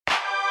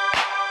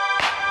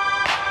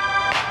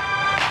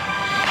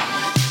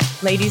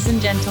Ladies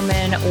and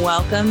gentlemen,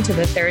 welcome to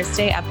the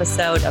Thursday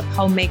episode of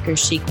Homemaker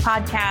Chic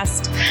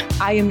Podcast.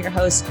 I am your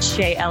host,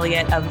 Shay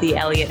Elliott of the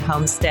Elliott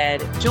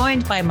Homestead,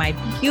 joined by my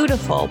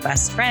beautiful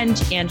best friend,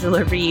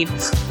 Angela Reed,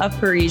 a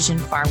Parisian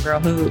farm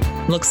girl who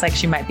looks like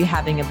she might be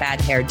having a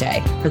bad hair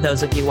day, for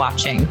those of you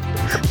watching.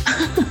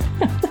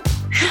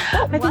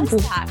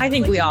 I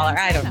think we all are.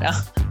 I don't know.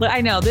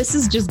 I know, this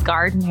is just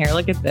garden hair.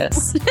 Look at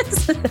this.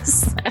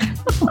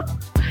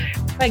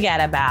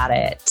 Forget about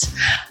it.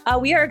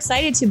 We are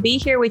excited to be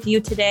here with you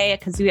today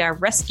because we are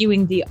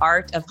rescuing the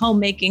art of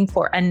homemaking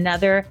for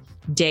another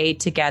day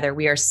together.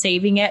 We are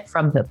saving it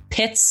from the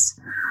pits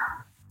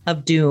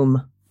of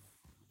doom.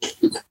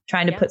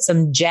 Trying to put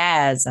some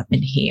jazz up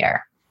in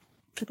here.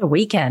 For the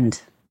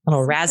weekend. A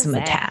little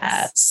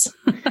razzmatazz.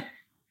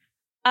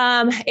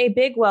 A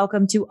big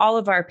welcome to all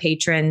of our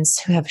patrons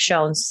who have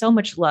shown so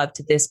much love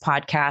to this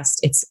podcast.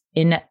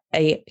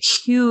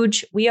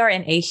 We are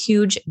in a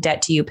huge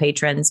debt to you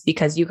patrons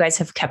because you guys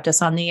have kept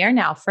us on the air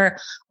now for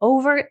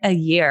over a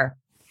year.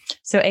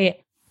 So a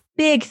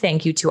big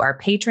thank you to our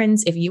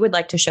patrons. If you would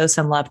like to show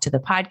some love to the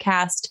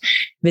podcast,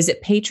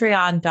 visit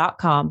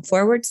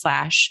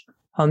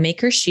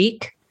patreon.com/homemaker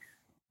chic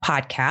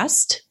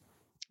podcast.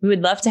 We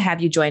would love to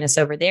have you join us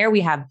over there. We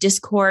have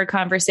Discord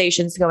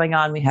conversations going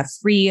on. We have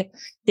free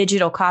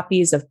digital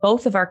copies of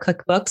both of our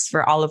cookbooks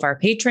for all of our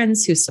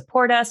patrons who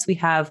support us. We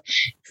have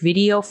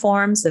video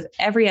forms of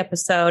every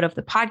episode of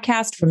the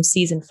podcast from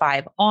season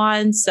 5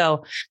 on.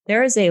 So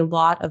there is a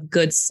lot of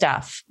good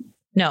stuff.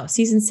 No,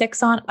 season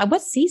 6 on.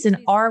 What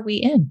season are we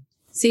in?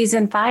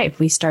 Season 5.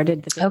 We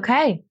started the.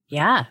 Okay.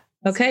 Yeah.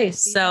 Okay,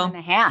 so and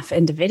a half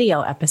into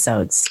video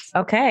episodes.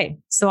 Okay,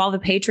 so all the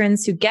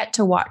patrons who get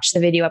to watch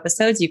the video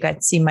episodes, you got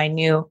to see my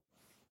new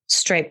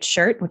striped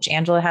shirt, which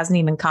Angela hasn't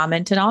even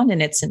commented on,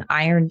 and it's an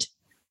ironed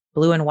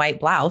blue and white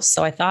blouse.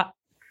 So I thought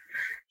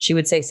she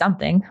would say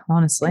something,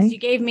 honestly. You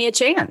gave me a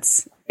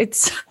chance.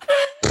 It's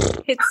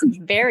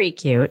very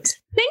cute.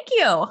 Thank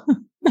you.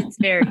 It's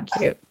very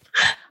cute.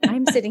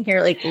 I'm sitting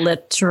here like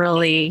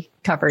literally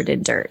covered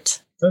in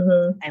dirt.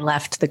 Mm-hmm. I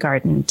left the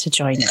garden to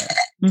join you.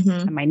 Mm-hmm.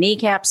 And my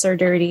kneecaps are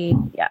dirty.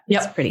 Yeah,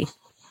 it's pretty.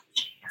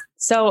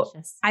 So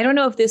I don't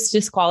know if this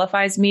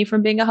disqualifies me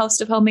from being a host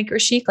of Homemaker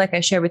Chic, like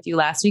I shared with you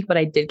last week, but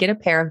I did get a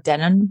pair of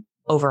denim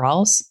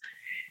overalls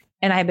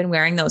and I've been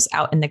wearing those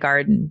out in the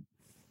garden.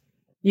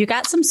 You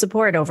got some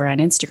support over on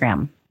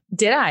Instagram.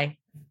 Did I?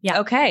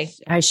 Yeah. Okay.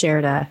 I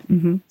shared a.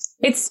 Mm-hmm.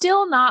 It's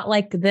still not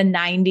like the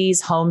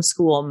 90s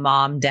homeschool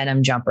mom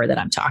denim jumper that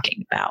I'm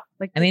talking about.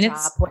 Like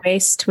it's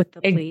waist with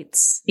the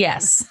pleats.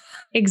 Yes,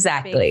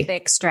 exactly. Big,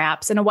 thick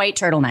straps and a white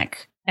turtleneck.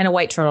 And a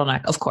white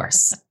turtleneck, of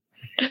course.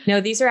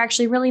 No, these are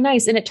actually really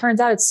nice. And it turns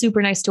out it's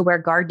super nice to wear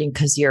gardening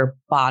because your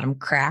bottom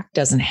crack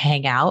doesn't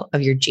hang out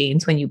of your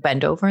jeans when you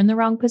bend over in the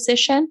wrong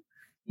position.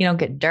 You don't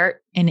get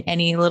dirt in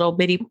any little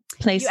bitty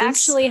places. You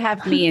actually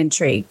have me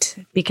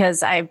intrigued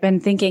because I've been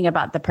thinking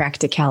about the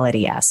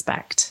practicality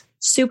aspect.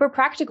 Super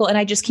practical. And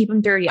I just keep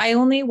them dirty. I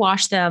only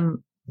wash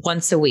them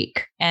once a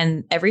week.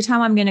 And every time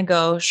I'm going to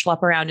go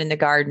schlep around in the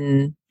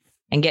garden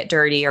and get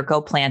dirty or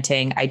go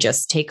planting, I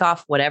just take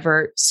off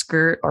whatever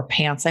skirt or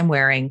pants I'm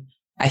wearing.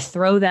 I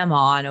throw them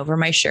on over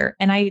my shirt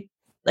and I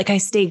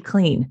stayed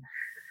clean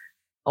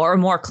or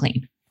more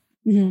clean.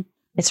 Mm-hmm.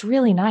 It's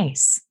really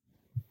nice.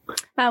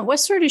 What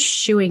sort of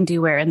shoeing do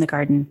you wear in the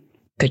garden?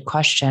 Good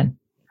question.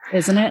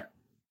 Isn't it?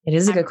 It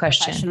is a good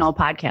question. Professional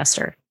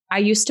podcaster. I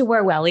used to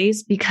wear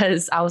wellies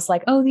because I was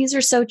like, oh, these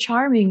are so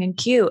charming and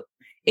cute.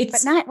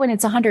 But not when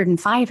it's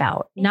 105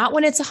 out. Not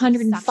when it's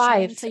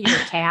 105. To your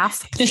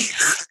calf.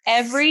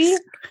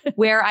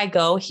 Everywhere I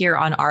go here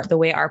on the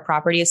way our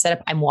property is set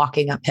up, I'm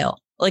walking uphill.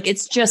 Like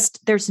it's just,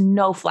 there's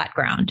no flat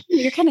ground.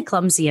 You're kind of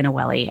clumsy in a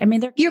welly. I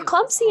mean, you're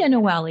clumsy in a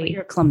welly.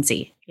 You're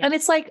clumsy. Yeah. And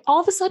it's like,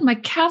 all of a sudden my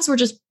calves were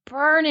just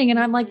burning. And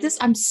I'm like,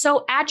 I'm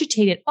so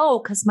agitated. Oh,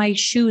 because my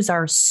shoes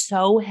are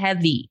so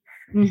heavy.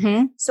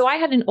 Mm-hmm. So I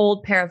had an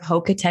old pair of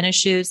Hoka tennis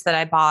shoes that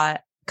I bought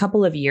a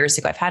couple of years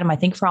ago. I've had them, I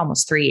think, for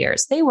almost 3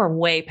 years. They were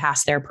way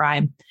past their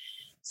prime.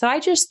 So I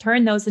just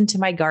turned those into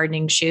my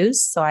gardening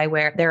shoes. So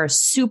they're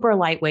super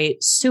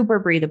lightweight, super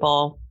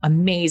breathable,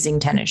 amazing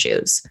tennis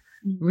shoes.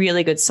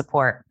 Really good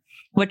support,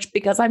 which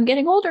because I'm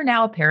getting older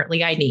now,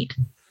 apparently I need.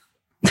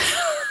 Well,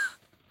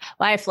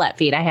 I have flat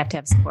feet. I have to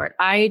have support.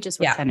 I just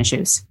wear tennis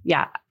shoes.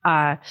 Yeah.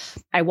 I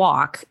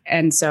walk.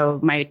 And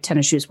so my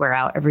tennis shoes wear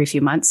out every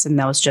few months and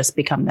those just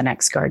become the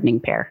next gardening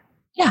pair.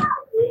 Yeah.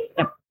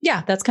 Yep.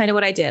 Yeah. That's kind of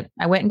what I did.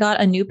 I went and got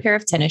a new pair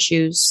of tennis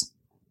shoes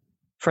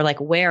for like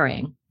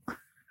wearing.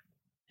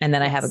 And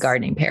then I have a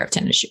gardening pair of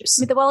tennis shoes.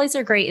 I mean, the wellies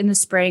are great in the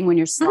spring when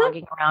you're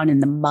slogging around in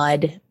the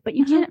mud, but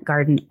you can't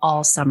garden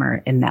all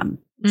summer in them.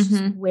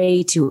 It's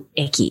way too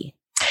icky.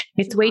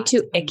 It's way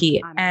too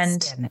icky.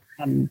 And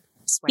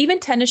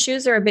even tennis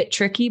shoes are a bit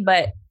tricky,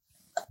 but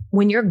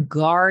when you're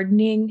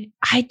gardening,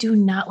 I do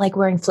not like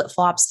wearing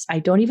flip-flops. I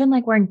don't even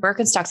like wearing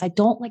Birkenstocks. I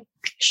don't like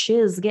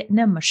shiz getting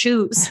in my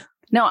shoes.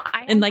 No,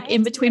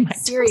 in between my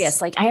serious.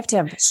 toes. Like I have to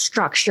have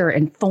structure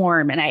and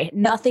form, and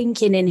nothing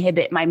can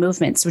inhibit my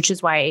movements, which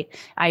is why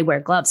I wear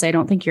gloves. I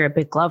don't think you're a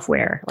big glove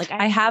wearer. Like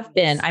I have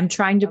been. I'm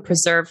trying to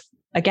preserve,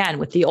 again,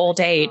 with the old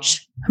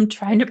age, I'm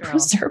trying to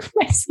preserve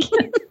my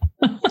skin.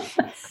 I'm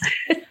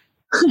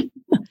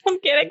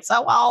getting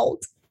so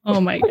old. Oh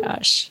my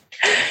gosh.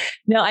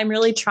 No, I'm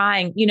really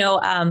trying.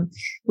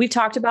 We've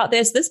talked about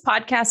this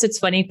podcast. It's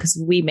funny because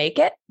we make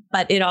it,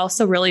 but it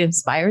also really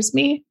inspires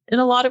me in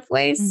a lot of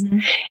ways. Mm-hmm.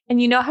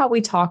 And you know how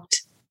we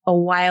talked a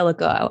while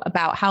ago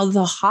about how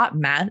the hot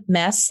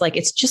mess, like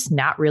it's just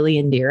not really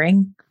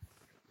endearing.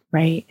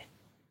 Right.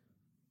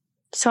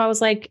 So I was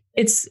like,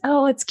 it's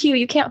cute.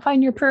 You can't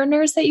find your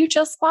pruners that you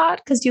just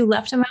bought because you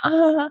left them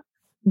out.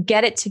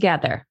 Get it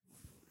together.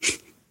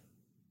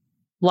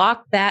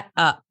 Lock that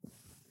up.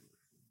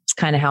 It's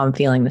kind of how I'm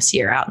feeling this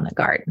year out in the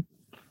garden.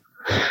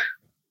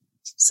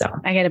 So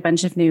I got a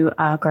bunch of new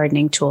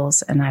gardening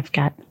tools, and I've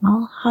got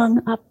all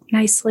hung up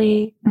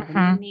nicely.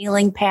 Mm-hmm.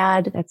 Kneeling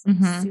pad that's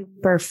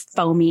super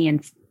foamy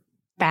and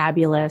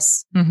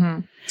fabulous.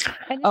 Mm-hmm.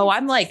 Oh,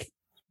 I'm like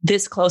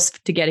this close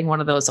to getting one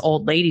of those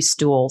old lady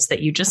stools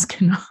that you just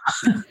can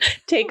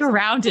take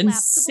around and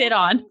sit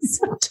on.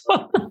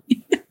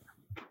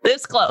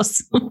 This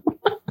close.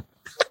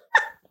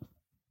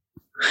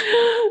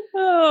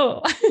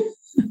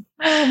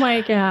 Oh my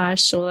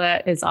gosh. Well,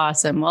 that is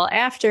awesome. Well,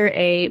 after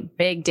a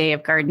big day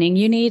of gardening,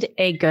 you need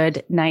a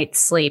good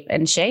night's sleep.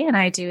 And Shay and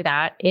I do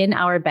that in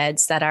our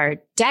beds that are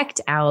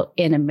decked out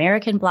in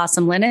American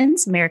Blossom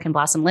Linens. American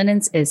Blossom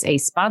Linens is a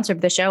sponsor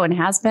of the show and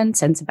has been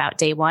since about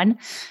day one.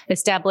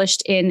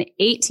 Established in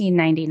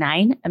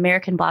 1899,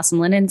 American Blossom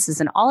Linens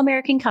is an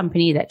all-American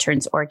company that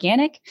turns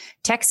organic,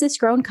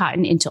 Texas-grown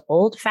cotton into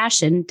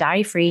old-fashioned,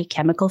 dye-free,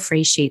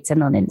 chemical-free sheets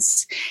and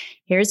linens.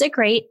 Here's a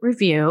great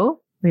review.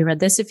 We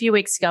read this a few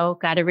weeks ago.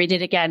 Got to read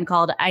it again,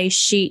 called I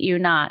Sheet You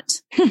Not.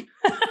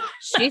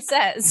 She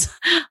says,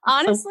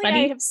 honestly,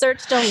 I have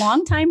searched a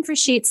long time for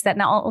sheets that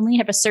not only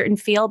have a certain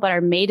feel, but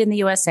are made in the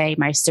USA.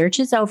 My search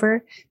is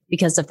over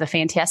because of the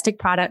fantastic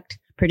product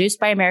produced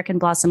by American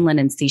Blossom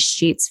Linens. These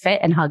sheets fit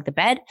and hug the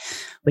bed,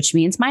 which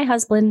means my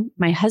husband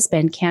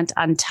can't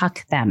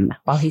untuck them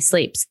while he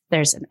sleeps.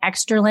 There's an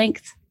extra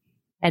length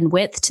and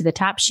width to the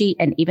top sheet,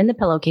 and even the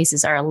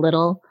pillowcases are a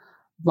little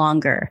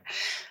longer.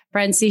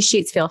 Friends, these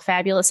sheets feel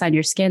fabulous on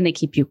your skin. They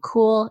keep you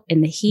cool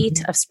in the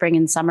heat of spring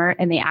and summer,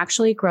 and they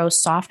actually grow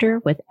softer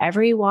with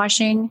every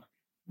washing.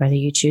 Whether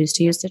you choose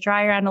to use the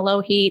dryer on a low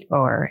heat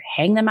or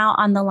hang them out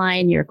on the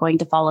line, you're going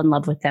to fall in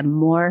love with them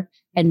more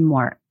and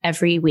more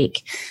every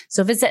week.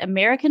 So visit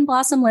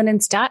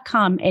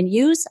AmericanBlossomLinens.com and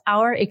use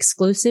our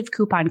exclusive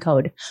coupon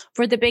code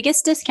for the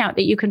biggest discount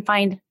that you can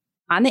find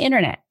on the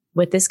internet.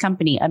 With this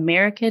company,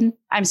 Homemaker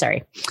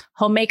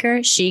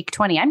Chic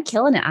 20. I'm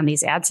killing it on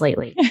these ads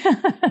lately.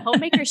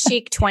 Homemaker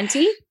Chic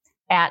 20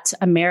 at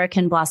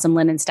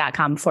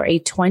AmericanBlossomLinens.com for a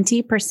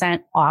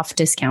 20% off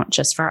discount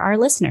just for our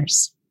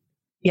listeners.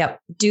 Yep.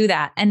 Do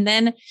that. And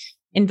then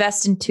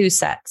invest in 2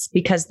 sets,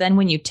 because then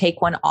when you take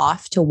one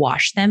off to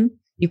wash them,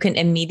 you can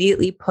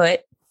immediately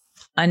put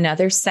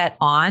another set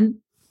on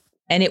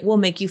and it will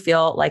make you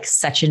feel like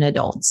such an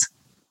adult.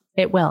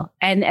 It will.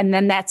 And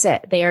then that's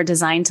it. They are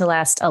designed to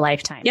last a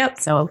lifetime. Yep.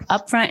 So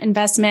upfront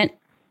investment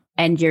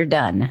and you're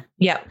done.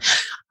 Yep.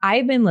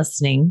 I've been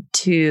listening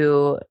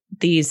to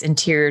these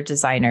interior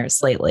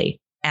designers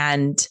lately,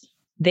 and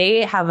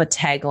they have a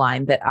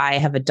tagline that I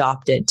have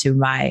adopted to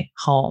my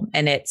home,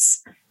 and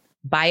it's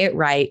buy it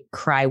right,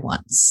 cry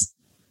once.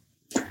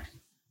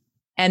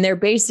 And they're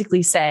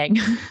basically saying,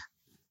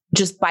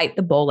 just bite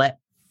the bullet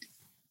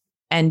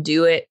and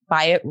do it,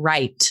 buy it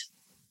right,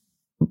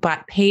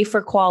 but pay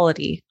for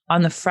quality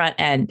on the front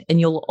end,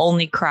 and you'll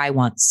only cry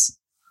once.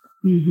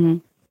 Mm-hmm.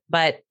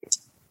 But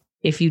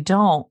if you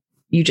don't,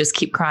 you just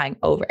keep crying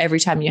over every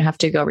time you have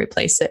to go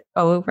replace it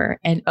over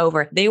and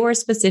over. They were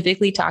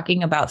specifically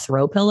talking about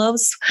throw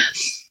pillows.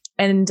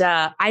 And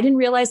I didn't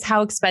realize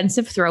how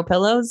expensive throw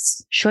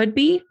pillows should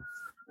be,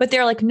 but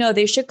they're like, no,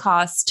 they should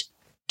cost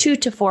 $200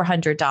 to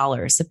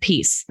 $400 a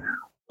piece.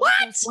 What?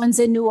 Those ones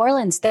in New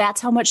Orleans. That's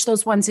how much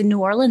those ones in New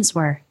Orleans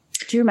were.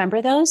 Do you remember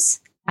those?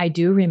 I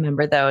do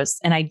remember those,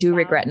 and I do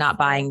regret not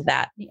buying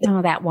that.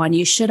 Oh, that one.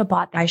 You should have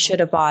bought that. I should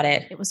have bought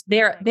it. It was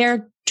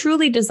they're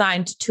truly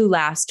designed to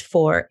last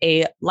for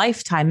a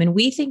lifetime. And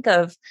we think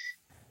of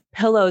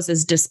pillows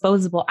as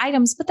disposable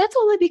items, but that's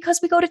only because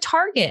we go to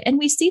Target and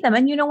we see them.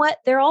 And you know what?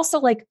 They're also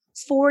like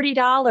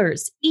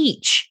 $40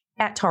 each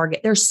at Target.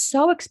 They're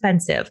so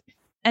expensive,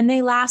 and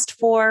they last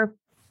for,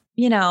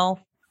 4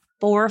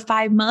 or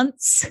 5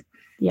 months,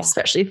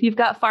 especially if you've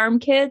got farm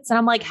kids. And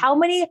I'm like, how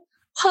many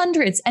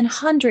hundreds and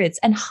hundreds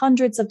and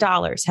hundreds of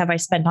dollars have I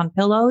spent on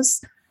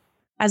pillows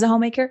as a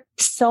homemaker?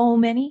 So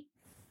many.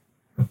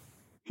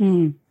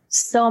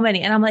 So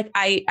many. And I'm like,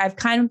 I've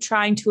kind of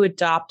trying to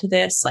adopt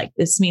this. Like,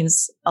 this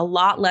means a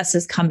lot less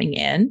is coming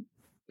in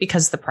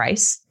because of the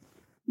price.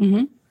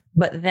 Mm-hmm.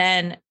 But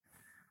then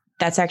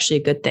that's actually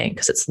a good thing,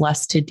 because it's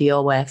less to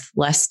deal with,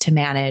 less to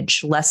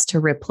manage, less to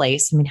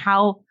replace. I mean,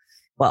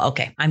 Well,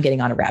 okay, I'm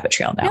getting on a rabbit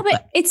trail now. No,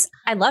 but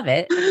I love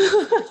it.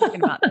 We're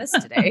talking about this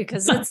today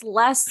because it's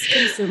less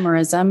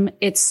consumerism.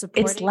 It's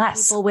supporting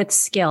people with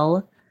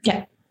skill.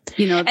 Yeah.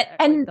 And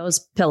like those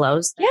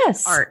pillows.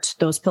 Yes. Art.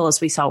 Those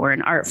pillows we saw were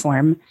in art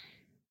form.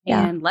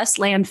 Yeah. And less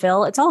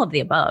landfill. It's all of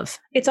the above.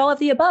 It's all of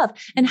the above.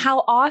 And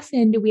how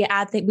often do we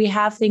we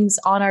have things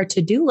on our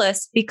to-do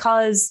list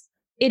because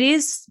it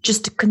is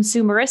just a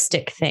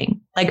consumeristic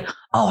thing. Like,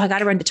 oh, I got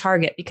to run to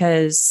Target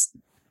because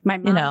my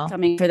mom's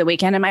coming for the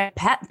weekend and my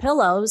pet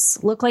pillows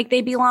look like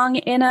they belong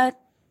in a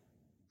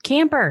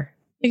camper.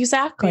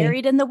 Exactly.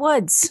 Buried in the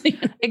woods.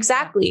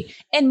 Exactly.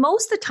 And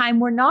most of the time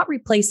we're not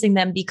replacing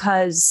them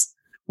because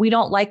we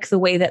don't like the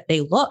way that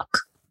they look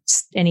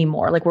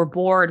anymore. Like we're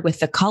bored with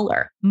the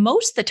color.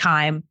 Most of the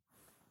time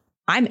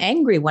I'm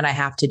angry when I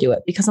have to do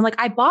it because I'm like,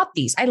 I bought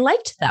these. I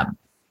liked them.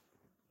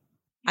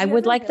 I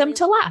would like them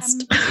to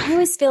last. I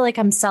always feel like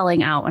I'm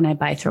selling out when I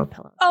buy throw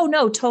pillows. Oh,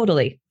 no,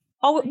 totally.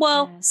 Oh,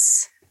 well,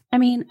 yes. I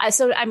mean,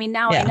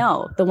 now I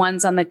know the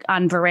ones on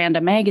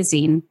Veranda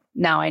Magazine.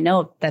 Now I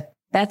know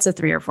that's a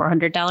 $300 or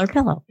 $400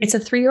 pillow. It's a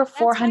 $300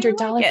 or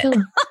 $400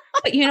 pillow.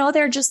 But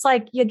they're just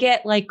like, you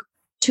get like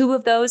 2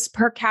 of those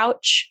per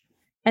couch.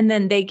 And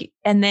then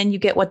you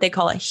get what they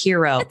call a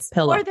hero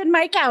pillow. More than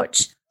my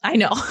couch. I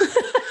know.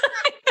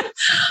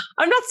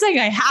 I'm not saying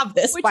I have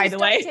this, by the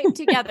way. Taped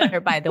together,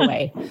 by the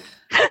way.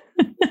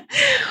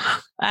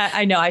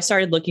 I know. I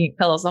started looking at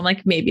pillows. I'm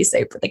like, maybe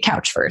save for the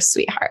couch first,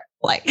 sweetheart.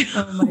 Like,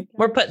 oh my God.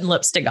 We're putting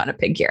lipstick on a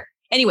pig here.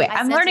 Anyway,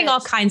 I'm learning all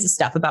kinds of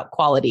stuff about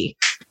quality.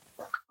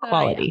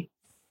 Quality.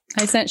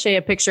 I sent Shay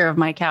a picture of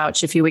my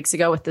couch a few weeks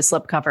ago with the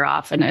slipcover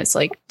off. And it's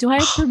like, do I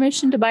have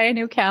permission to buy a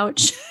new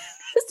couch?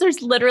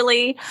 There's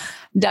literally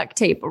duct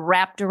tape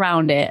wrapped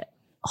around it,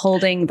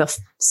 holding the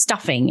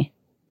stuffing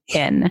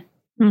in.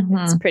 Mm-hmm.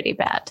 It's pretty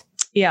bad.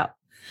 Yeah.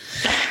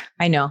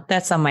 I know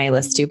that's on my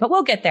list too, but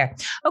we'll get there.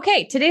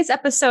 Okay. Today's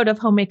episode of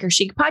Homemaker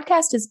Chic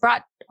podcast is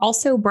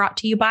also brought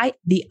to you by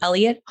the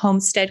Elliott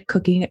Homestead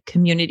Cooking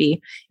Community.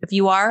 If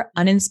you are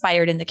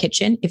uninspired in the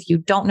kitchen, if you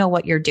don't know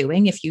what you're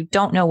doing, if you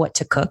don't know what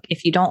to cook,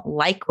 if you don't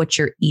like what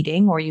you're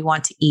eating, or you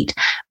want to eat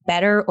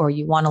better, or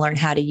you want to learn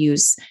how to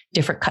use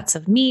different cuts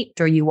of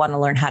meat, or you want to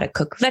learn how to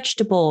cook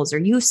vegetables or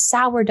use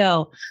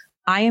sourdough,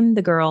 I am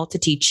the girl to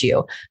teach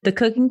you. The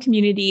cooking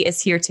community is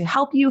here to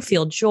help you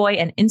feel joy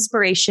and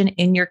inspiration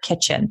in your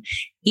kitchen.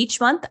 Each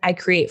month, I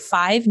create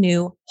 5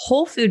 new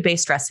whole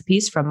food-based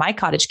recipes from my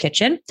cottage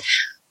kitchen.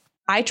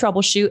 I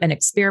troubleshoot and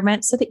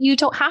experiment so that you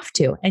don't have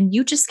to. And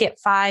you just get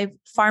 5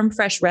 farm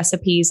fresh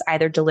recipes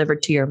either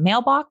delivered to your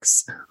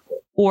mailbox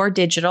or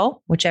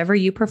digital, whichever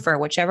you prefer,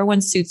 whichever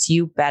one suits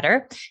you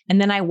better.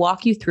 And then I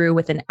walk you through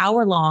with an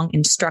hour-long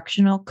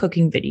instructional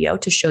cooking video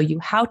to show you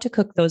how to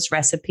cook those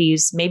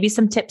recipes, maybe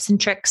some tips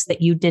and tricks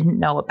that you didn't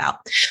know about.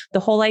 The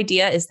whole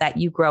idea is that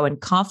you grow in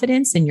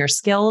confidence in your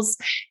skills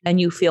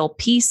and you feel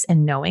peace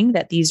in knowing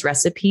that these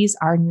recipes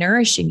are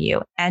nourishing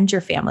you and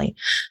your family.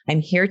 I'm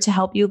here to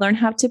help you learn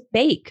how to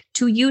bake,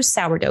 to use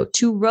sourdough,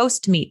 to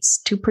roast meats,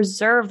 to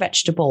preserve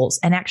vegetables,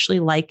 and actually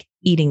like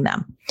eating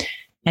them,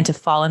 and to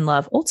fall in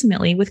love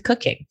ultimately with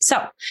cooking.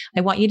 So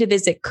I want you to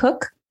visit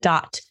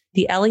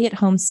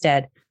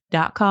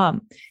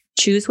cook.theelliottHomestead.com.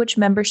 Choose which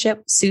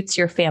membership suits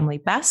your family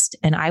best.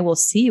 And I will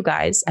see you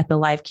guys at the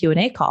live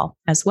Q&A call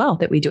as well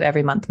that we do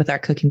every month with our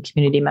cooking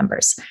community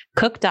members.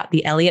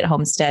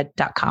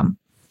 Cook.theelliottHomestead.com.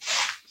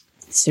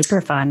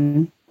 Super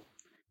fun.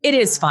 It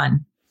is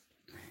fun.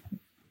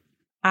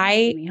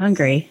 I'm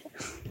hungry.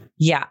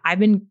 Yeah, I've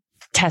been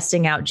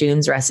testing out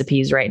June's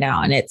recipes right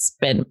now, and it's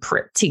been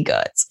pretty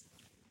good.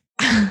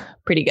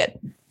 Pretty good.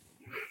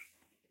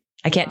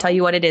 I can't tell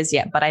you what it is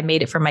yet, but I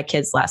made it for my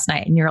kids last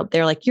night, and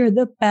they're like, "You're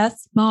the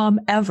best mom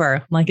ever."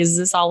 I'm like, is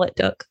this all it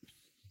took?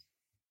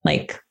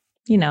 Like,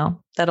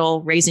 that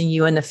old raising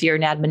you in the fear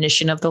and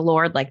admonition of the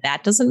Lord, like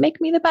that doesn't make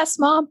me the best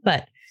mom,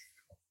 but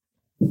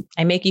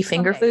I make you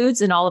finger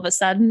foods, and all of a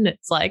sudden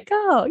it's like,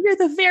 oh, you're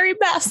the very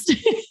best.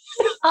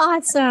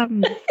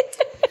 Awesome.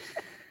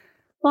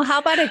 Well, how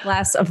about a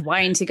glass of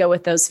wine to go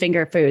with those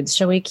finger foods?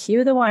 Shall we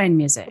cue the wine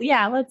music?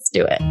 Yeah, let's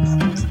do it.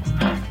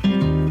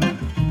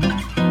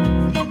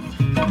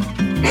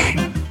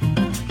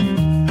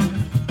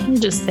 We'll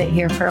just sit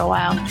here for a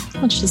while.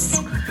 Let's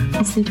just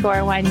listen to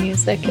our wine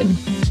music and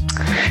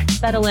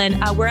settle in.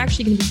 We're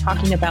actually going to be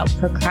talking about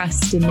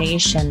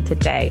procrastination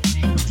today.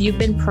 If you've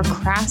been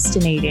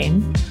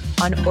procrastinating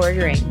on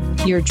ordering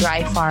your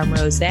Dry Farm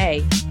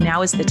Rosé,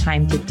 now is the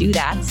time to do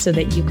that so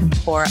that you can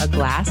pour a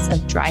glass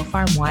of Dry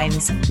Farm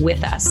wines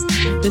with us.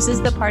 This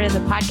is the part of the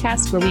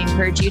podcast where we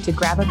encourage you to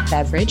grab a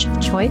beverage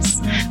of choice,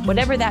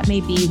 whatever that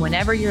may be,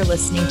 whenever you're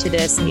listening to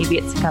this. Maybe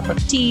it's a cup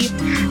of tea.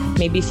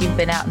 Maybe if you've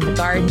been out in the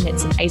garden,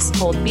 it's an ice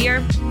cold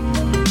beer.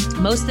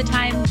 Most of the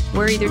time,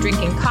 we're either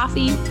drinking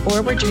coffee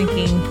or we're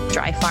drinking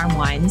Dry Farm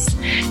wines.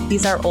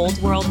 These are old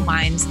world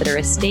wines that are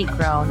estate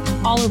grown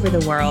all over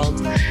the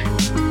world.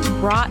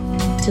 brought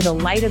to the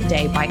light of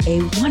day by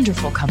a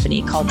wonderful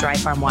company called Dry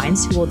Farm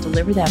Wines, who will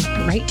deliver them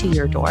right to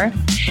your door.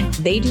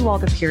 They do all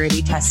the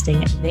purity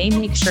testing. They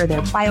make sure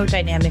they're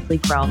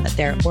biodynamically grown, that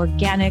they're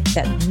organic,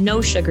 that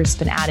no sugar's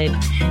been added,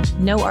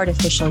 no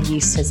artificial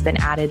yeast has been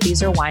added.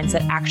 These are wines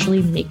that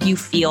actually make you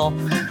feel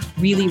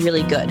really,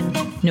 really good.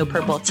 No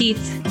purple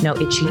teeth, no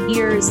itchy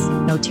ears,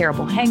 no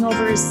terrible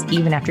hangovers,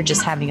 even after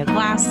just having a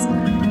glass.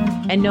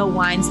 And no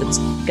wines that's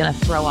going to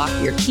throw off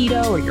your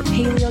keto or your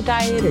paleo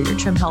diet or your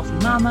trim healthy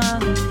mama.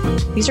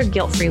 These are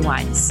guilt-free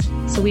wines.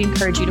 So we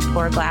encourage you to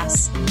pour a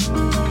glass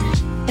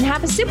and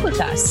have a sip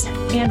with us.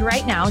 And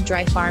right now,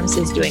 Dry Farms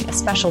is doing a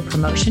special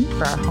promotion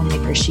for our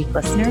Homemaker Chic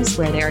listeners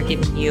where they're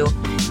giving you,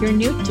 if you're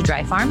new to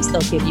Dry Farms,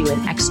 they'll give you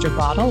an extra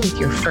bottle with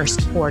your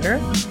first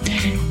order.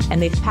 And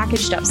they've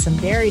packaged up some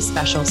very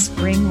special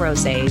spring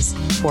rosés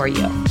for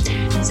you.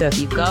 So if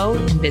you go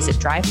and visit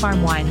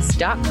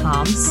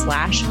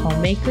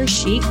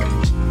dryfarmwines.com/homemakerchic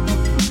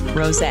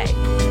rosé.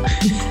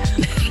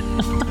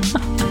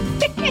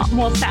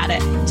 Almost had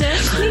it.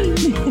 Just me.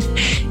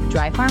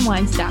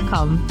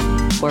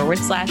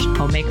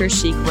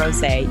 dryfarmwines.com/homemakerchic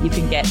rosé. You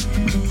can get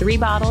 3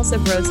 bottles of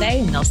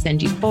rosé and they'll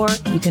send you 4.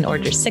 You can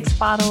order 6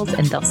 bottles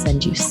and they'll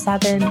send you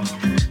 7.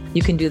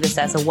 You can do this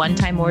as a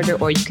one-time order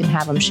or you can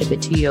have them ship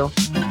it to you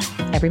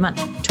every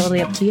month.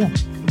 Totally up to you.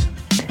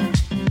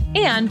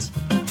 And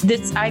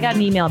this, I got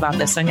an email about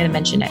this, so I'm going to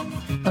mention it.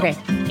 Okay.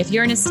 If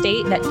you're in a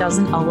state that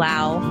doesn't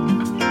allow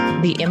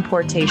the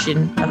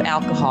importation of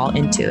alcohol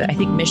into it, I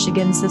think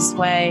Michigan's this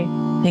way.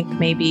 I think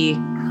maybe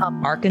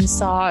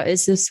Arkansas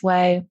is this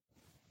way.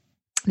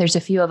 There's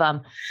a few of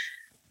them.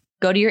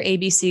 Go to your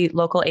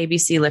local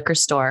ABC liquor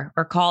store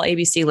or call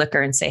ABC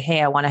Liquor and say,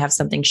 hey, I want to have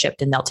something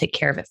shipped, and they'll take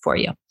care of it for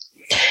you.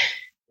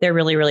 They're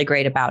really, really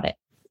great about it.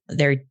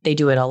 They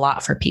do it a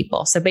lot for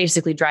people. So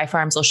basically Dry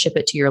Farms will ship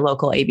it to your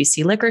local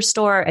ABC liquor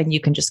store and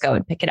you can just go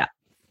and pick it up.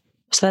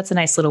 So that's a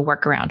nice little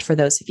workaround for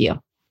those of you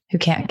who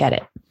can't get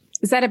it.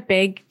 Is that a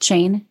big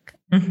chain?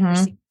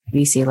 Mm-hmm.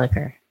 ABC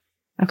Liquor.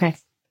 Okay.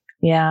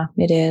 Yeah,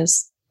 it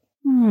is.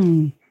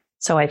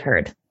 So I've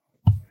heard.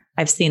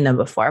 I've seen them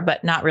before,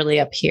 but not really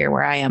up here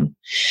where I am.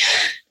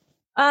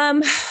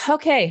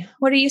 Okay.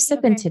 What are you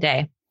sipping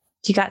today?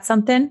 You got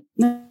something?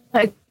 No,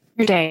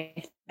 your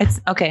day. It's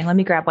okay. Let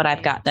me grab what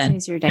I've got then.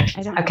 Today's your day.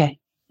 I don't know. Okay.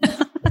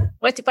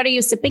 What are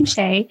you sipping,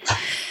 Shay?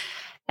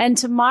 And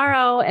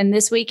tomorrow and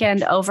this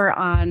weekend over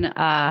on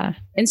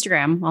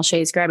Instagram, while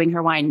Shay's grabbing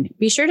her wine,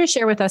 be sure to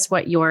share with us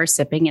what you're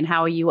sipping and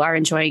how you are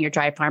enjoying your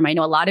Dry Farm. I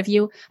know a lot of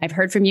you, I've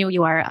heard from you,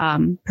 you are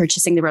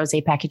purchasing the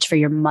rosé package for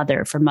your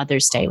mother for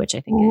Mother's Day, which I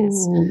think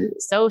is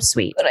so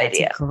sweet. Good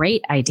idea. It's a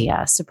great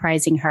idea,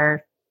 surprising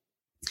her.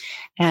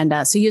 And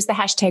so use the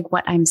hashtag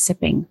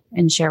 #WhatI'mSipping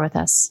and share with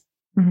us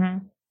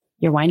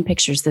your wine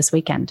pictures this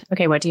weekend.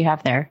 Okay, what do you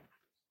have there?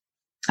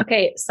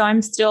 Okay, so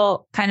I'm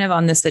still kind of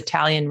on this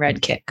Italian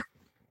red kick.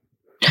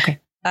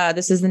 Okay.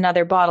 This is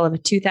another bottle of a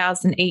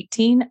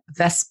 2018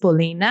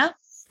 Vespolina.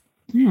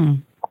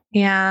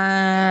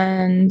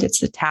 And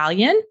it's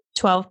Italian,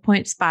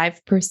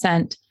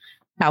 12.5%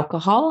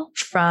 alcohol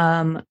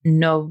from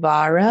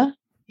Novara,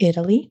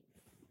 Italy.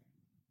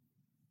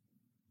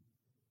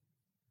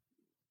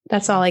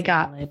 That's all I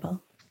got.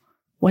 Label.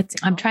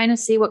 I'm trying to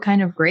see what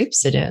kind of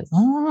grapes it is.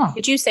 Oh.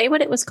 Did you say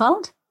what it was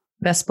called?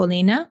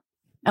 Vespolina.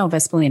 Oh,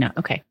 Vespolina.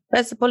 Okay.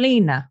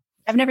 Vespolina.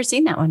 I've never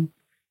seen that one.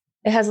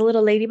 It has a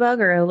little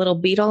ladybug or a little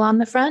beetle on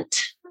the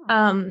front.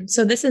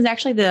 So this is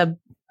actually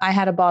I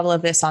had a bottle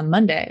of this on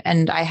Monday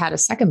and I had a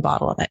second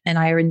bottle of it and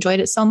I enjoyed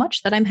it so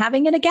much that I'm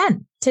having it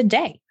again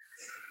today.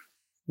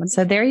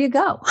 So there you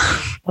go.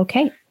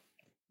 Okay.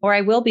 Or I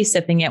will be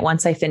sipping it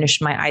once I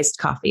finish my iced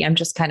coffee. I'm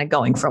just kind of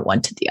going from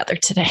one to the other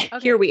today.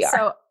 Okay. Here we are.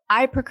 So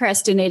I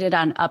procrastinated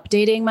on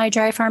updating my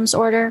Dry Farms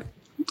order.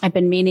 I've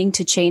been meaning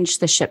to change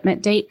the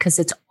shipment date because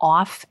it's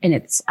off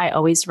and I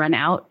always run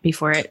out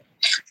before it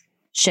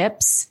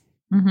ships.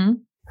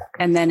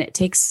 And then it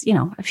takes,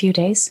 a few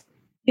days.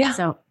 Yeah.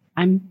 So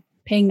I'm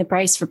paying the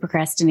price for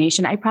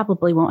procrastination. I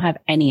probably won't have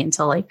any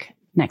until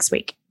next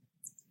week.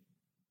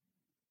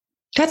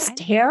 That's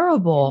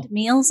terrible.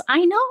 Meals.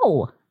 I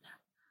know.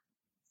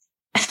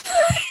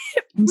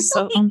 I'm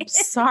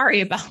sorry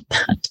about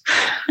that.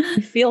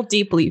 I feel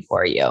deeply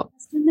for you.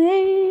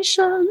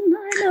 Destination,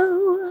 I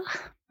know.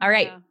 All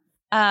right.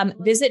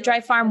 Visit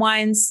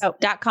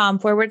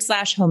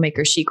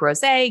dryfarmwines.com/homemaker chic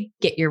rosé.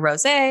 Get your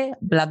rosé,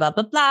 blah, blah,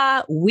 blah,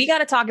 blah. We got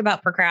to talk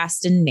about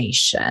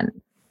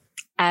procrastination.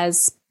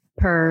 As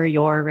per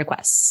your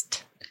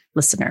request,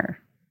 listener.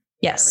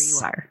 Yes. Wherever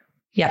you are.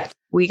 Yep.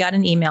 We got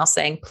an email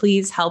saying,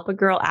 please help a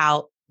girl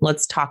out.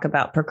 Let's talk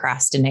about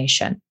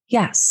procrastination.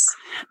 Yes.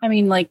 I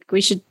mean,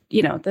 we should,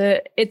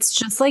 it's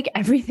just like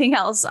everything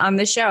else on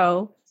the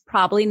show,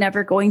 probably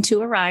never going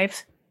to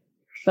arrive,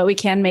 but we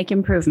can make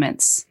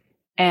improvements.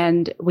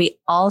 And we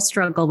all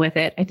struggle with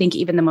it. I think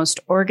even the most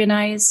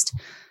organized,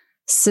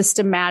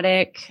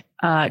 systematic,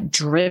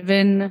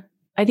 driven,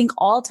 I think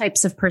all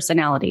types of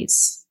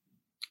personalities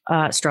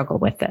struggle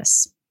with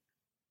this.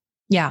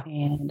 Yeah.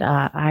 And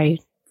I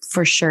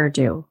for sure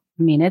do.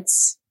 I mean,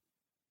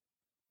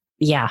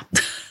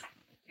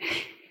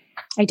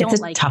 I don't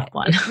it's a like tough it.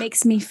 one. It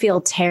makes me feel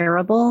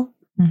terrible.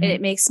 Mm-hmm. And it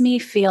makes me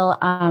feel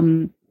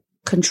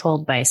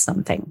controlled by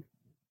something.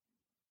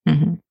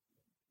 Mm-hmm.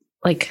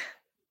 Like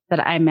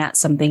that I'm at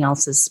something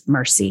else's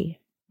mercy.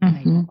 And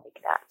I don't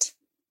like that.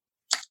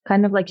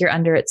 Kind of like you're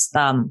under its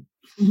thumb.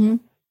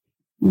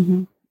 Mm-hmm.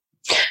 Mm-hmm.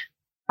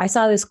 I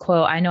saw this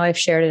quote. I know I've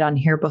shared it on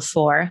here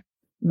before,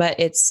 but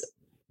it's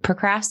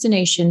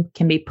procrastination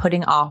can be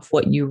putting off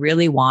what you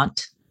really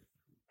want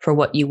for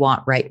what you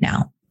want right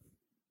now.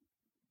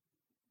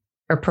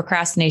 Or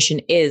procrastination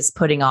is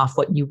putting off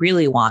what you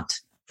really want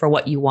for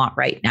what you want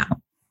right now.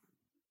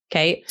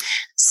 Okay.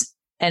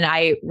 And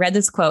I read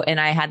this quote and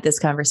I had this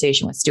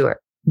conversation with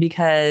Stuart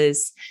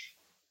because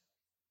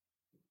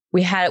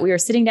we were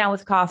sitting down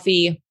with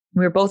coffee.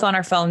 We were both on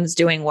our phones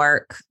doing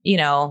work. You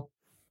know,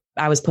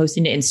 I was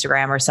posting to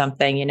Instagram or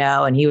something, you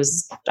know, and he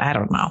was, I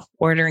don't know,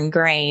 ordering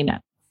grain,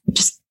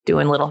 just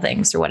doing little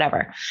things or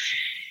whatever.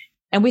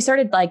 And we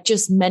started like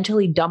just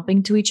mentally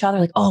dumping to each other,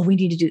 like, oh, we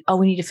need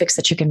to fix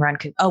the chicken run.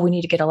 Oh, we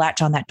need to get a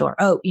latch on that door.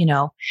 Oh, you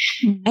know,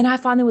 and I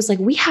finally was like,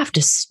 we have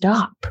to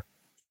stop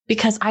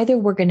because either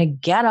we're going to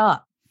get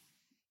up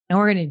and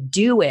we're going to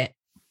do it.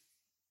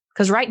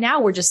 Because right now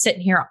we're just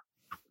sitting here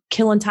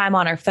killing time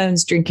on our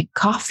phones, drinking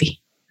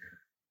coffee.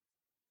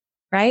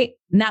 Right.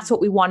 And that's what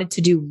we wanted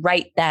to do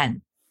right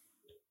then.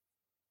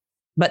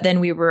 But then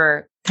we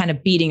were kind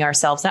of beating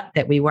ourselves up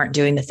that we weren't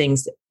doing the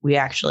things that we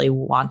actually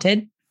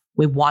wanted.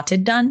 We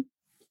wanted done.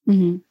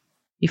 Mm-hmm.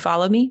 You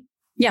follow me?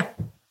 Yeah.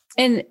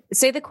 And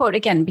say the quote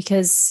again,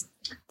 because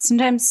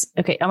sometimes,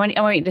 okay, I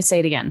want you to say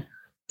it again.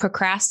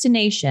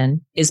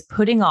 Procrastination is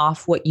putting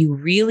off what you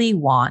really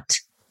want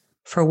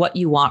for what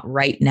you want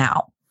right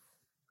now.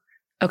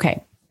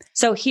 Okay.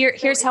 So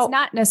here's how. It's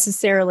not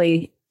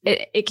necessarily,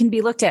 it can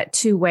be looked at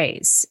two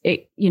ways.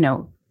 It's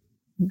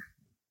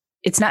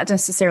not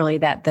necessarily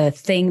that the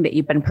thing that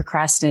you've been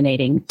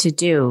procrastinating to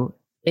do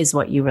is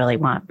what you really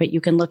want, but you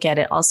can look at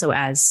it also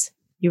as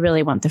you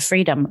really want the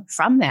freedom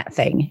from that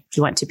thing.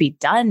 You want to be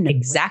done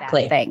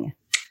exactly with that thing.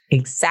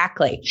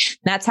 Exactly.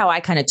 That's how I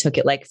kind of took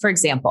it. Like, for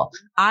example,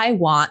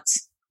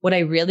 what I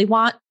really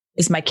want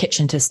is my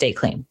kitchen to stay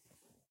clean.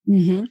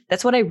 Mm-hmm.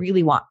 That's what I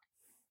really want.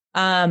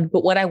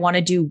 But what I want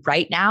to do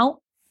right now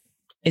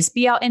is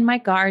be out in my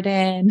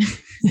garden.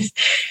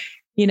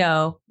 You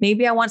know,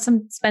 maybe I want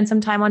spend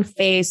some time on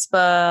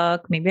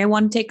Facebook. Maybe I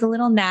want to take a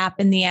little nap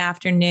in the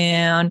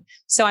afternoon.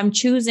 So I'm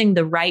choosing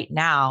the right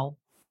now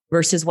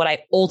versus what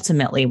I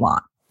ultimately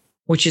want,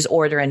 which is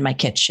order in my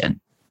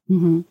kitchen.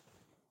 Mm-hmm.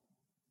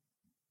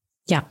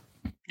 Yeah.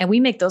 And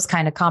we make those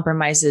kind of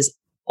compromises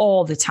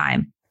all the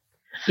time.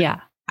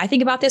 Yeah. I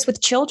think about this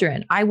with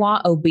children. I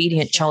want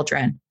obedient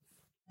children.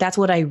 That's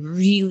what I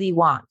really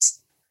want.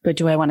 But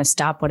do I want to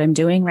stop what I'm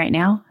doing right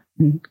now?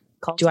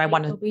 Do I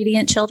want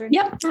obedient children?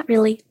 Yep. Not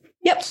really.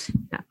 Yep.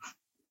 Yeah.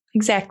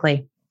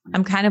 Exactly.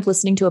 I'm kind of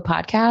listening to a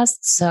podcast.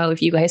 So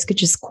if you guys could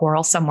just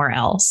quarrel somewhere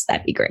else,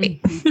 that'd be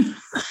great.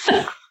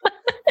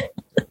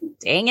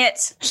 Dang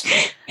it.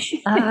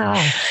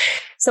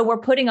 So we're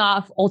putting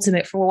off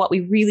ultimate for what we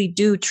really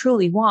do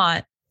truly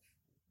want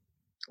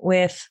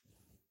with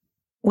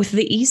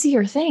the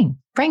easier thing,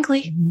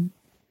 frankly,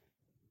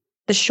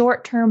 the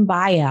short-term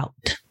buyout.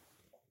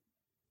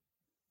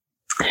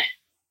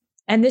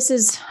 And this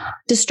is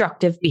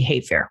destructive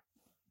behavior.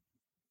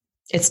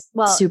 It's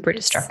super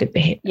destructive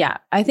behavior. Yeah.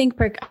 I think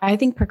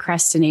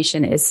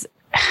procrastination is,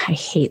 I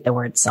hate the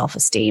word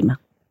self-esteem,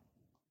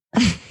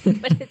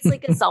 but it's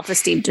like a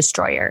self-esteem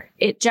destroyer.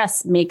 It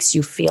just makes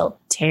you feel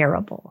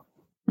terrible.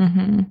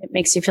 Mm-hmm. It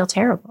makes you feel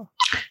terrible.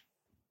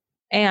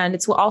 And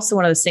it's also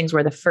one of those things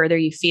where the further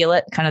you feel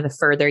it, kind of the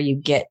further you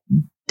get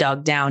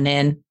dug down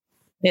in.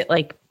 It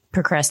like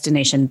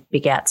procrastination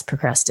begets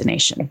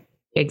procrastination.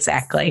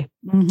 Exactly.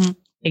 Mm-hmm.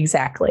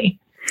 Exactly.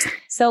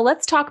 So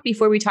let's talk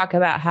before we talk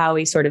about how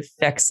we sort of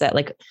fix it.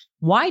 Like,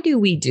 why do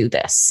we do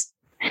this?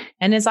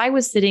 And as I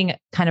was sitting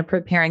kind of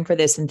preparing for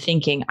this and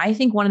thinking, I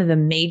think one of the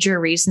major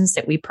reasons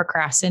that we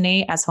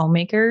procrastinate as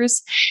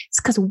homemakers is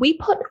because we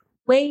put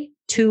way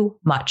too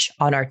much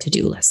on our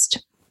to-do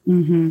list.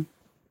 Mm-hmm.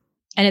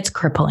 And it's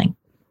crippling.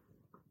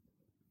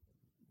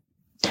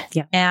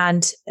 Yeah.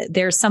 And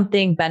there's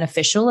something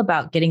beneficial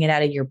about getting it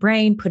out of your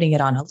brain, putting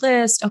it on a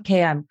list.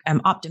 Okay, I'm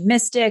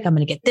optimistic. I'm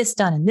going to get this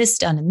done and this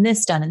done and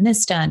this done and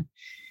this done.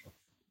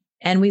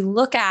 And we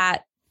look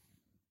at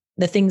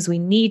the things we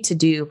need to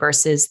do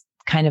versus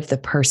kind of the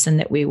person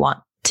that we want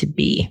to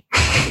be.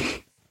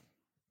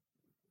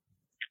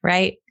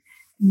 Right?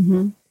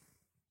 Mm-hmm.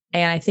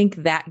 And I think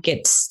that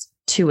gets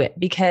to it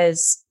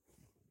because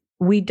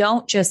we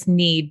don't just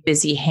need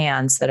busy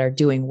hands that are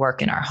doing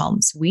work in our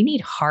homes. We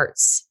need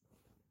hearts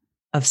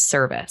of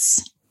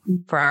service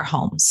for our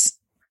homes.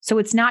 So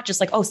it's not just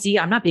like, oh, see,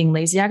 I'm not being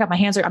lazy. I got my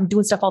hands, I'm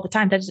doing stuff all the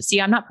time.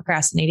 See, I'm not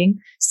procrastinating.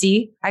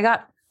 See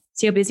how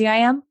busy I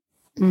am.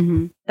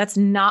 Mm-hmm. That's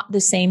not the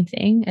same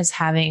thing as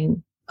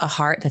having a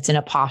heart that's in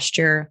a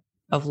posture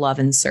of love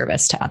and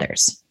service to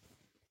others.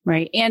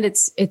 Right. And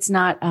it's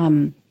not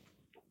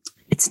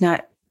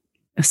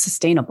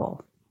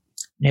sustainable.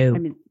 No. I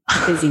mean,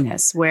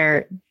 busyness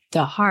where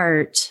the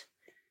heart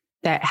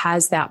that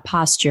has that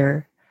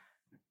posture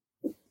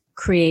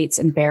creates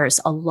and bears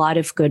a lot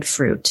of good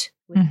fruit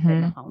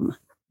within the home.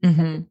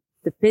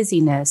 The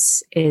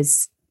busyness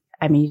is,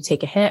 I mean, you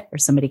take a hit or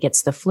somebody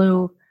gets the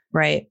flu.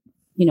 Right.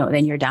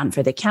 Then you're down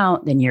for the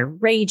count. Then you're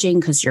raging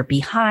because you're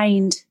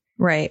behind.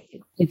 Right.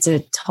 It's a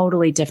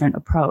totally different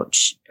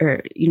approach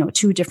or,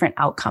 two different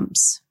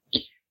outcomes.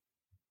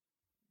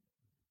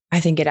 I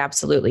think it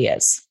absolutely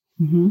is.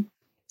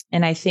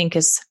 And I think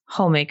as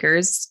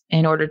homemakers,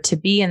 in order to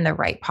be in the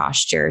right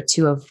posture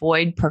to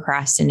avoid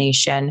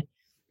procrastination,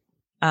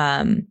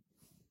 I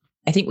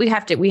think we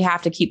have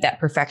to keep that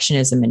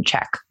perfectionism in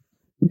check,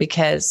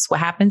 because what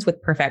happens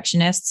with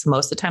perfectionists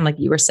most of the time, like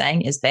you were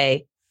saying, is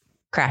they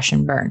crash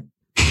and burn.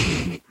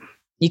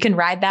 You can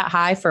ride that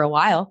high for a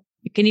while.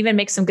 You can even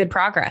make some good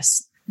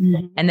progress.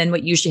 And then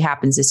what usually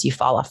happens is you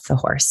fall off the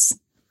horse.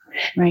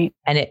 Right.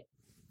 And it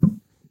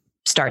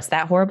starts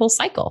that horrible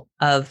cycle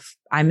of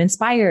I'm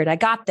inspired, I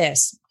got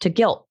this, to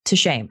guilt, to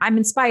shame. I'm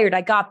inspired,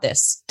 I got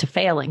this, to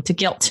failing, to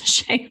guilt, to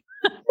shame.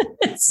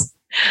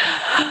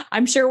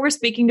 I'm sure we're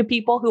speaking to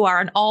people who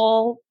are in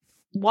all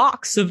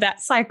walks of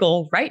that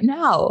cycle right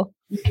now.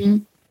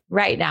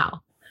 Right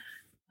now.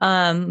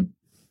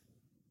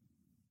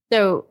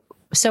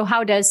 So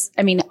how does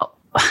the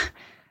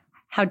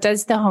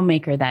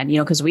homemaker then,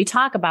 because we're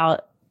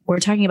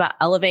talking about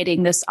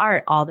elevating this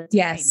art all the time.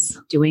 Yes.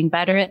 Doing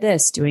better at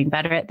this, doing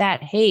better at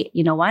that. Hey,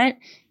 you know what?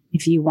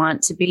 If you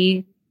want to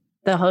be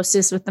the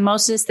hostess with the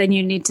mostest, then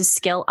you need to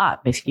skill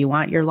up. If you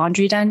want your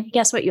laundry done,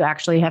 guess what? You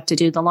actually have to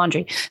do the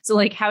laundry.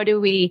 So how do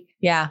we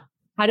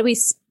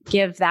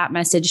give that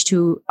message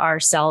to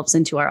ourselves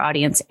and to our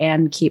audience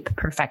and keep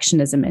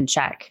perfectionism in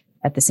check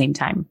at the same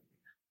time?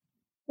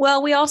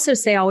 Well, we also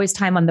say always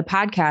time on the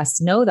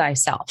podcast, know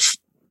thyself.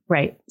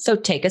 Right. So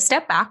take a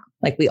step back,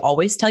 like we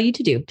always tell you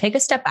to do. Take a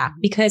step back,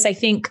 because I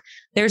think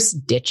there's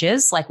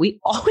ditches, like we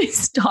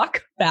always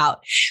talk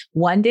about.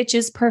 One ditch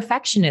is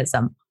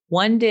perfectionism.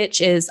 One ditch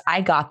is,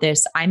 I got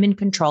this. I'm in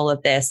control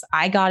of this.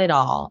 I got it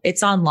all.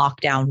 It's on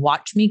lockdown.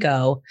 Watch me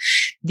go.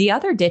 The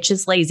other ditch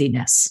is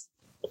laziness.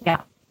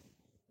 Yeah.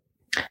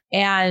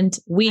 And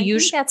we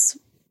usually,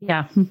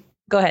 go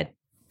ahead.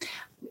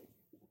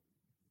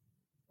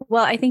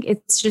 Well, I think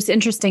it's just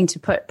interesting to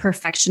put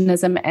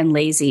perfectionism and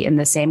lazy in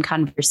the same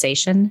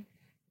conversation,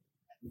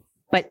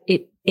 but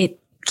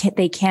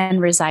they can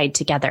reside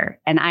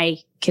together. And I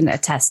can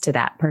attest to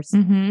that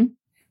personally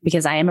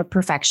because I am a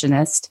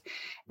perfectionist.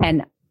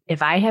 And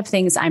if I have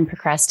things I'm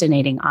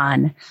procrastinating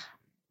on,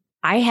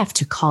 I have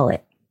to call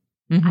it.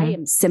 I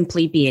am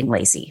simply being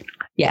lazy.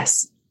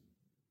 Yes.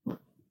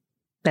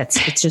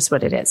 It's just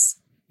what it is.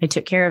 I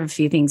took care of a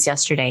few things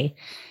yesterday.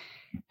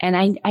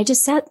 And I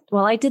just said,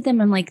 I did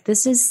them. I'm like,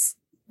 this is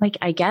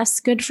I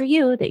guess good for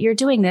you that you're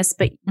doing this,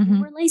 but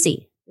you were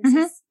lazy.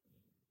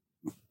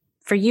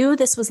 For you,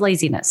 this was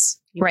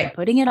laziness. You were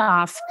putting it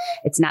off.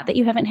 It's not that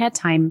you haven't had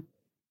time.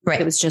 Right.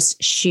 It was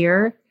just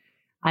sheer,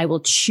 I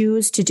will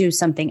choose to do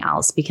something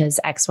else because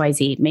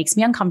XYZ makes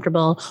me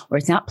uncomfortable, or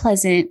it's not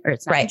pleasant, or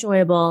it's not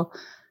enjoyable.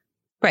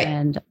 Right.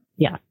 And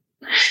yeah.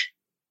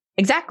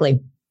 Exactly.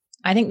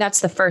 I think that's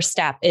the first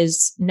step,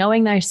 is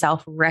knowing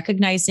thyself,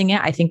 recognizing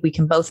it. I think we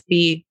can both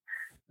be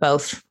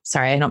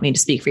sorry, I don't mean to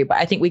speak for you, but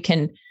I think we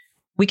can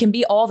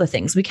be all the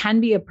things. We can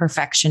be a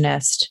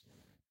perfectionist.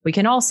 We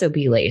can also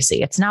be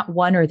lazy. It's not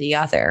one or the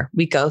other.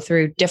 We go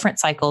through different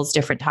cycles,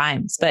 different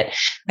times. But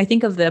I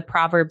think of the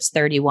Proverbs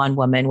 31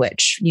 woman,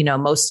 which,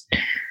 most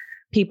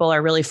people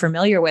are really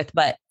familiar with,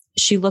 but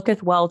she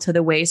looketh well to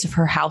the ways of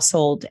her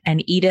household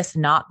and eateth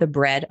not the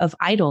bread of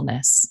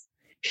idleness.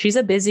 She's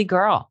a busy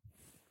girl.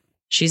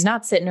 She's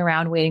not sitting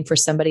around waiting for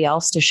somebody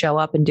else to show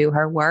up and do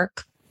her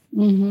work.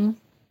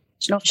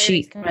 There's no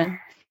fairies coming.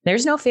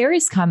 There's no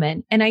fairies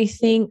coming. And I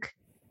think,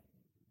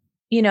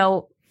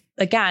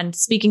 again,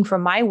 speaking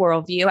from my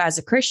worldview as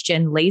a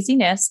Christian,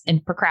 laziness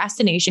and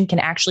procrastination can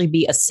actually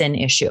be a sin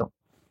issue.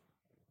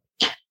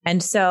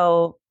 And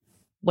so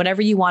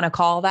whatever you want to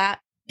call that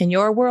in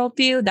your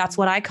worldview, that's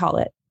what I call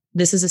it.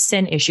 This is a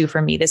sin issue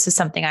for me. This is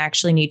something I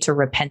actually need to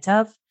repent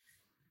of.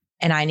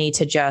 And I need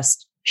to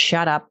just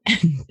shut up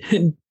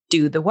and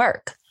do the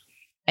work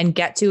and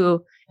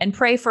and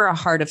pray for a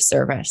heart of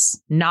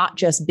service, not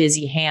just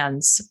busy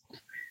hands,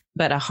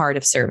 but a heart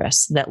of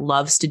service that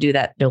loves to do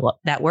that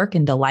work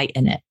and delight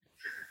in it.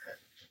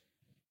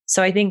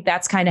 So I think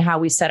that's kind of how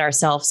we set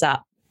ourselves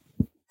up.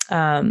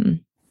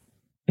 I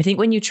think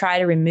when you try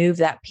to remove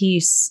that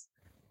piece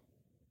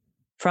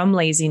from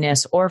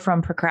laziness or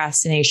from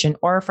procrastination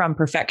or from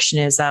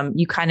perfectionism,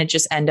 you kind of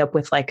just end up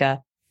with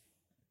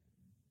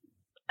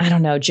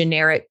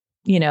generic,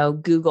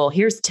 Google,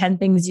 here's 10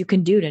 things you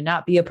can do to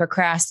not be a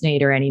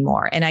procrastinator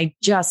anymore. And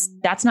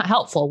that's not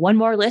helpful. One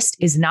more list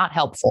is not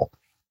helpful.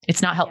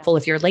 It's not helpful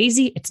if you're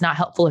lazy. It's not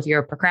helpful if you're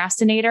a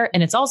procrastinator.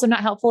 And it's also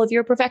not helpful if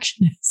you're a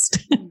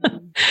perfectionist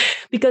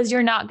because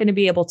you're not going to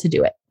be able to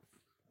do it.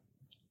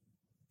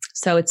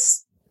 So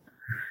it's,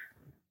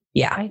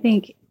 I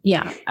think,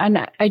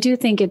 And I do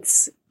think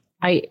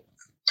I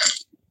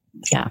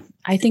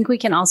think we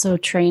can also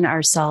train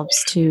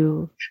ourselves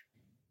to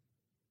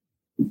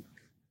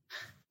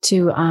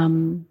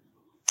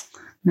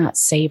not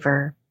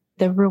savor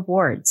the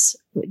rewards.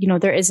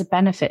 There is a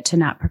benefit to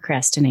not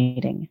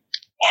procrastinating.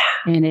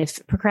 Yeah. And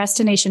if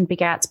procrastination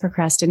begats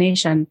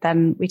procrastination,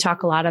 then we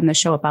talk a lot on the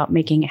show about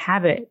making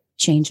habit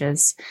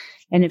changes.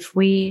 And if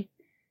we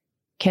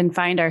can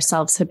find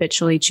ourselves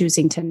habitually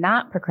choosing to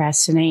not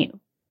procrastinate,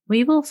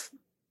 we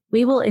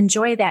will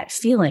enjoy that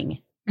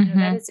feeling. Mm-hmm.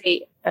 That is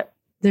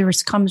there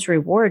comes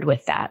reward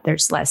with that.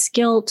 There's less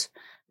guilt.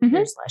 Mm-hmm.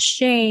 There's less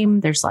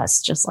shame. There's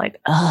less just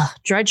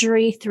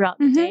drudgery throughout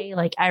the day.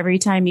 Like every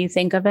time you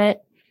think of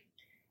it.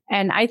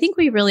 And I think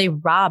we really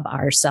rob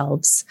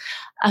ourselves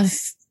of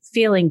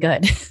feeling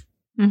good.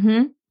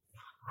 Mm-hmm.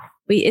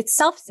 It's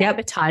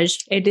self-sabotage.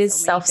 Yep. It is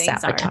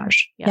self-sabotage.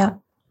 Yeah.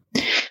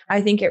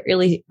 I think it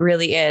really,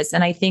 really is.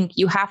 And I think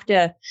you have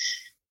to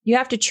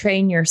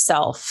train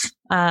yourself.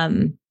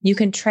 You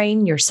can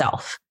train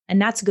yourself.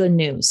 And that's good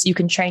news. You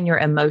can train your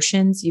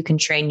emotions. You can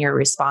train your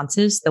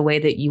responses. The way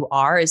that you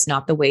are is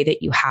not the way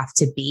that you have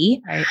to be.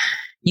 Right.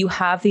 You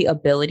have the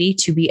ability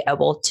to be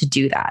able to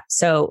do that.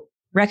 So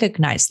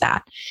recognize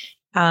that.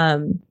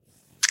 And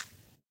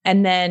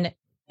then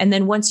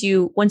once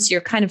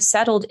you're kind of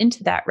settled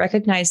into that,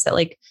 recognize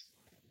that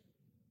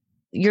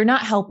you're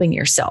not helping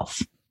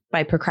yourself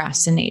by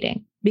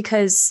procrastinating,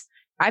 because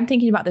I'm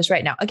thinking about this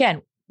right now.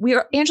 Again,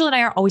 Angela and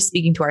I are always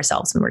speaking to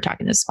ourselves when we're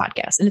talking this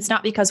podcast. And it's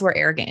not because we're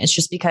arrogant. It's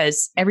just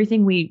because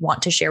everything we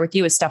want to share with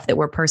you is stuff that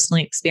we're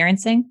personally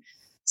experiencing,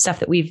 stuff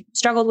that we've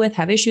struggled with,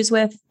 have issues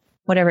with,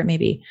 whatever it may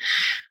be.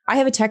 I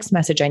have a text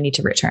message I need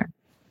to return.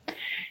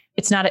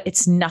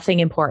 It's nothing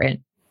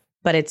important,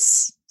 but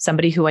it's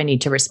somebody who I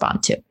need to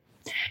respond to.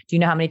 Do you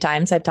know how many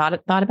times I've thought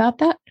about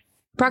that?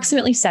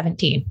 Approximately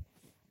 17.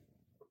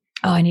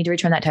 Oh, I need to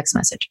return that text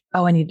message.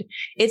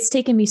 It's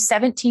taken me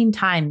 17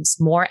 times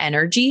more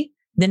energy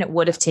than it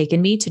would have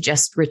taken me to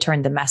just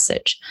return the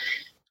message.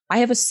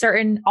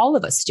 All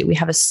of us do. We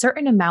have a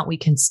certain amount we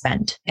can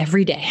spend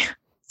every day,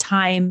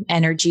 time,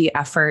 energy,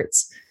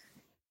 efforts.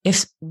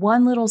 If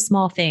one little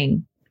small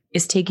thing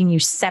is taking you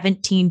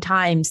 17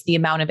 times the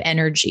amount of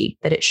energy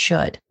that it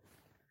should.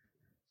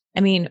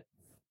 I mean,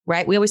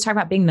 right? We always talk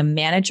about being the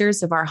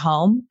managers of our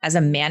home. As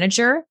a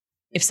manager,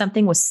 if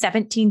something was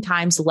 17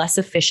 times less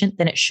efficient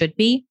than it should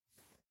be,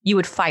 you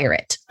would fire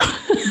it.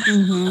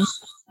 Mm-hmm.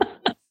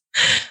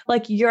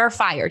 You're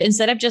fired.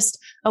 Instead of just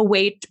a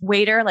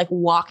waiter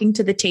walking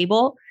to the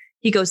table,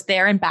 he goes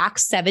there and back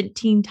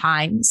 17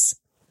 times.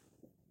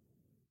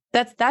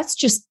 That's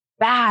just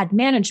bad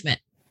management.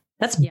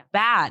 That's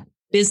bad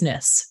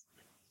business.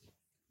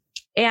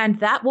 And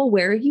that will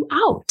wear you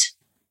out.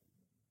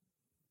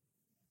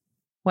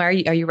 Why are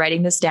you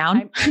writing this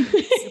down? I'm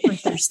super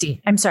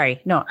thirsty. I'm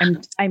sorry. No,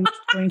 I'm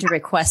going to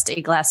request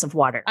a glass of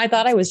water. I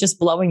thought I was just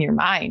blowing your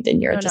mind,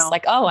 and you're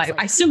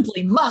I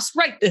simply must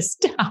write this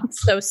down.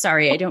 So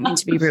sorry. I don't mean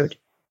to be rude.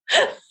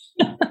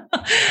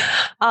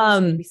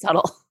 Be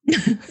subtle.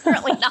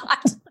 Apparently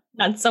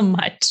not so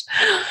much.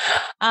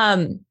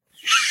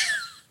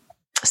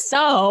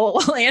 So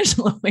while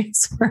Angela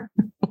waits for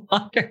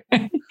water,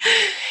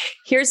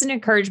 here's an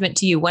encouragement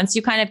to you. Once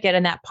you kind of get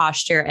in that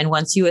posture and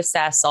once you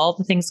assess all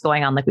the things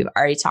going on, like we've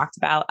already talked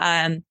about,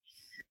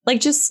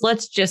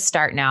 let's just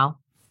start now.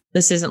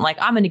 This isn't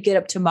I'm going to get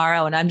up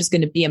tomorrow and I'm just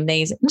going to be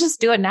amazing.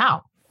 Just do it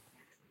now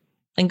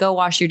and go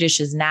wash your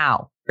dishes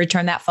now.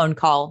 Return that phone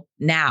call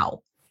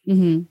now.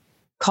 Mm-hmm.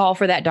 Call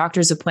for that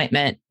doctor's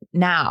appointment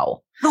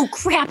now. Oh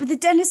crap. The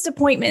dentist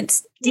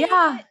appointments.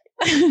 Yeah.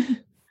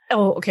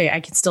 Oh, okay. I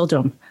can still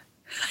do them.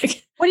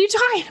 What are you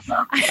talking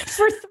about?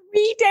 For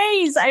 3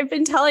 days, I've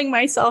been telling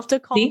myself to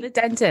call the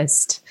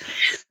dentist.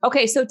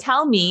 Okay. So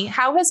tell me,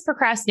 how has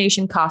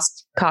procrastination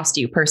cost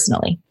you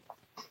personally?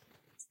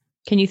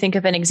 Can you think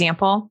of an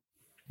example?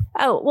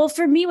 Oh, well,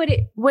 for me,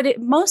 what it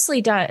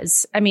mostly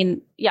does, I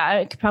mean, yeah,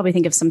 I could probably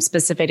think of some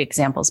specific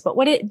examples, but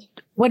what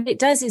it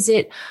does is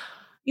I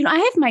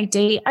have my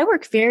day. I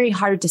work very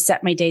hard to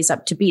set my days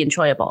up to be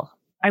enjoyable.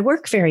 I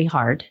work very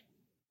hard.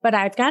 But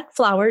I've got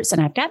flowers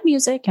and I've got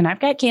music and I've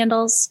got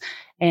candles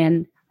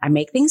and I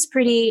make things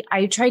pretty.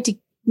 I try to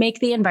make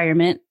the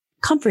environment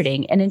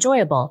comforting and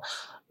enjoyable.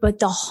 But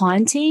the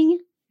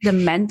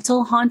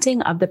mental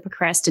haunting of the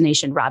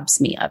procrastination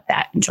robs me of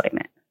that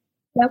enjoyment.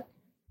 Yep.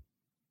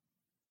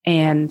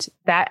 And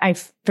that I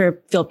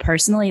feel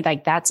personally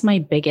that's my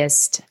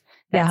biggest,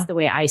 that's the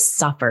way I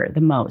suffer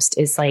the most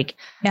is I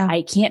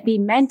can't be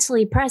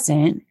mentally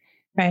present.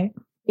 Right.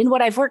 In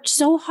what I've worked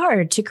so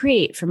hard to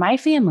create for my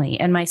family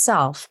and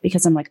myself,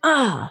 because I'm I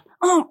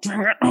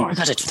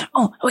gotta do that.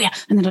 Oh yeah.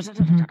 And then,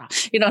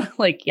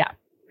 yeah.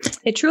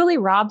 It truly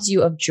robs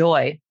you of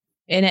joy.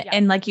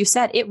 And like you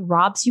said, it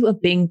robs you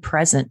of being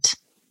present.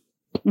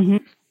 Mm-hmm.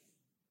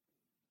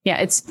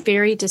 Yeah. It's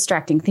very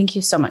distracting. Thank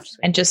you so much.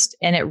 And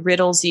it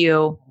riddles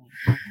you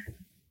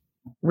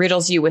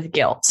with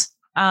guilt.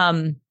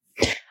 I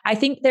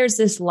think there's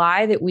this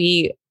lie that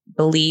we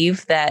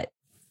believe that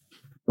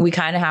we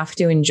kind of have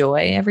to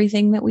enjoy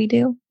everything that we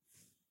do.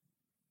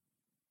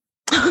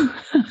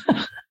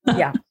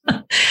 Yeah.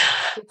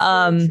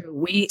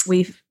 We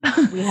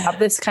have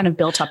this kind of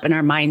built up in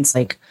our minds,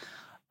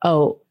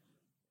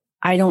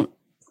 I don't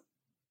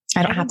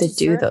have to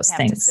do those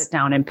things. To sit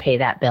down and pay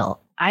that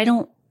bill.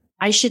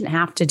 I shouldn't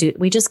have to do.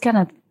 We just kind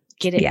of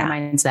get it in our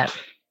minds that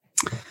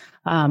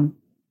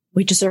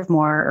we deserve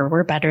more, or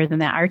we're better than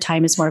that. Our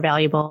time is more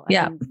valuable.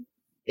 Yeah.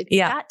 It's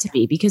got to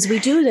be, because we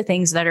do the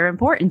things that are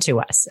important to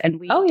us, and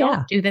we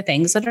don't do the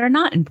things that are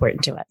not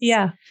important to us.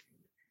 Yeah.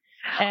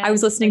 And I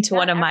was listening to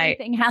one of my...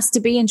 Everything has to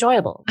be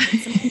enjoyable.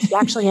 Sometimes you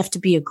actually have to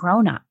be a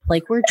grown-up.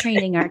 Like, we're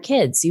training our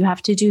kids. You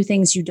have to do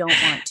things you don't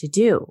want to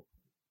do.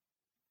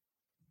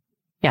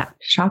 Yeah.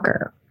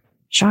 Shocker.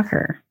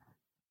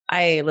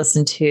 I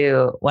listened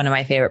to one of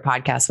my favorite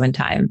podcasts one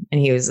time,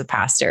 and he was a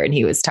pastor, and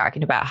he was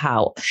talking about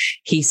how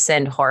he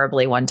sinned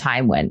horribly one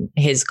time when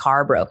his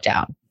car broke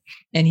down,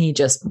 and he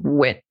just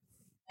went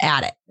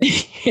at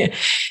it.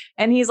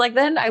 And he's like,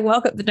 then I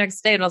woke up the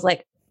next day and I was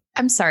like,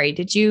 I'm sorry,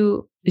 did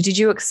you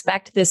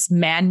expect this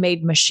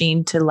man-made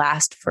machine to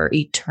last for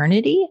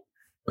eternity?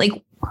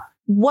 Like,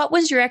 what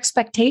was your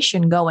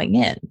expectation going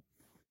in?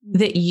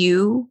 That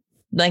you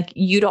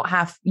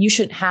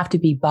shouldn't have to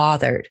be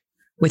bothered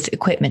with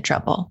equipment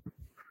trouble.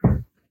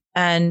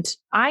 And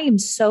I am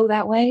so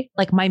that way.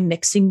 Like, my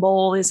mixing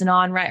bowl isn't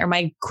on right, or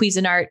my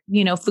Cuisinart,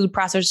 food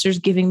processor's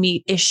giving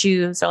me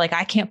issues, or like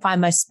I can't find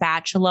my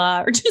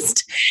spatula, or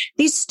just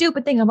these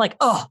stupid things. I'm like,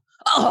 oh,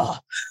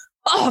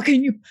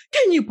 can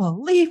you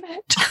believe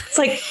it? It's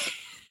like,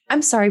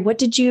 I'm sorry, what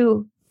did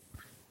you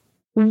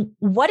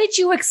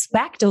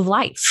expect of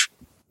life?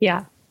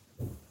 Yeah.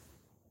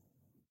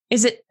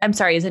 Is it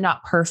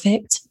not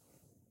perfect?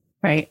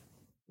 Right.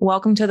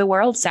 Welcome to the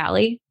world,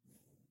 Sally.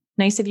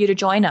 Nice of you to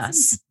join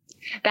us.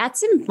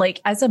 That's like,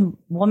 as a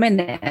woman,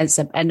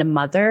 and a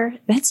mother,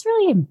 that's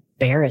really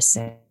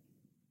embarrassing.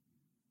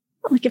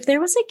 Like, if there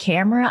was a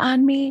camera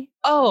on me,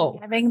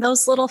 having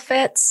those little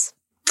fits,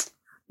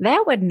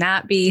 that would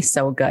not be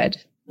so good.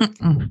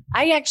 Mm-mm.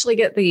 I actually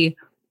get the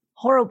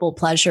horrible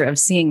pleasure of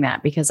seeing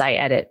that because I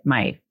edit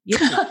my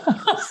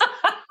YouTube.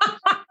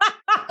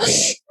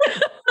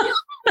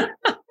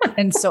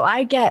 And so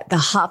I get the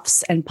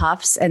huffs and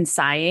puffs and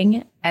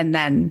sighing, and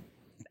then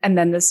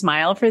the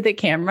smile for the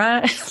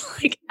camera.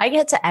 Like, I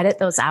get to edit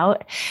those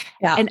out.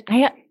 Yeah. And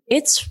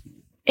it's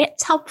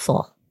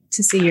helpful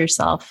to see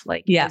yourself,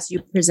 like, as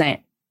you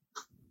present,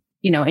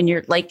 and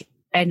you're like,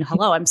 and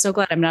hello, I'm so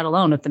glad I'm not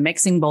alone with the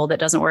mixing bowl that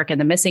doesn't work and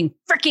the missing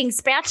freaking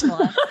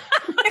spatula.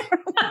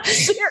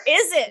 Where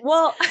is it?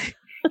 Well,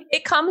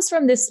 it comes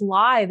from this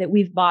lie that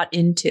we've bought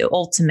into,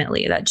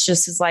 ultimately. That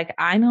just is like,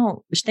 I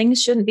know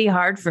things shouldn't be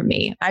hard for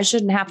me. I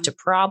shouldn't have to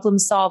problem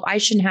solve. I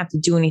shouldn't have to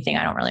do anything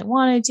I don't really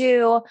want to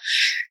do.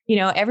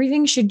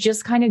 Everything should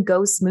just kind of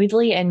go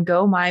smoothly and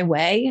go my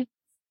way,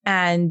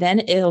 and then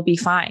it'll be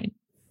fine.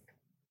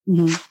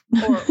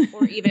 Mm-hmm.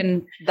 Or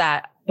even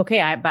that,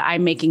 okay, but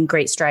I'm making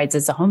great strides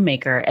as a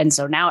homemaker, and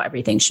so now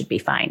everything should be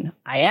fine.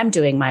 I am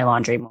doing my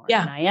laundry more,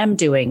 and I am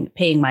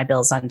paying my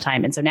bills on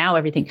time, and so now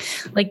everything,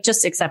 like,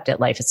 just accept it.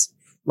 Life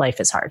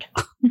is hard.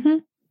 Mm-hmm.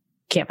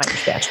 Can't find your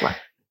spatula.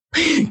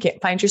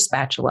 Can't find your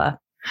spatula.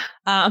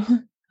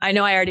 I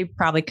know I already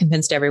probably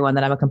convinced everyone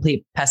that I'm a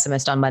complete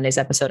pessimist on Monday's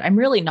episode. I'm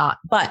really not,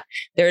 but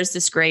there's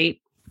this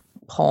great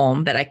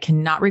poem that I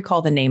cannot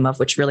recall the name of,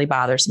 which really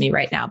bothers me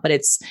right now, but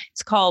it's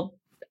called,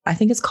 I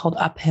think it's called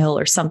Uphill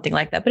or something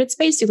like that. But it's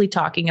basically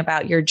talking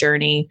about your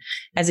journey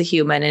as a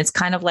human. And it's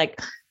kind of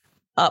like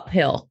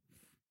uphill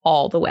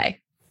all the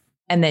way,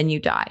 and then you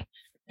die.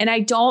 And I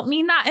don't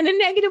mean that in a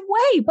negative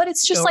way, but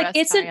it's just like,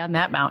 it's on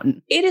that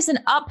mountain. It is an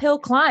uphill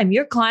climb.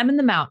 You're climbing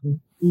the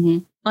mountain. Mm-hmm.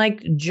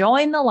 Like,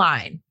 join the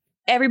line.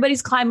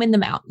 Everybody's climbing the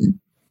mountain,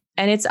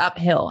 and it's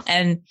uphill.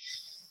 And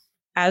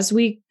as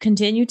we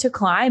continue to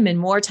climb and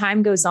more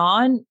time goes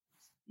on,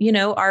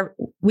 our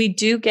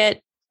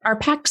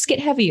packs get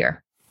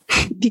heavier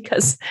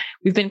because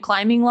we've been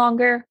climbing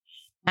longer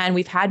and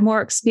we've had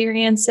more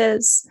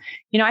experiences.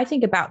 I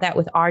think about that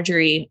with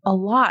Audrey a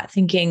lot,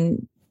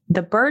 thinking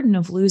the burden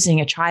of losing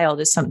a child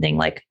is something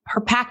like,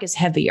 her pack is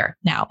heavier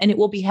now, and it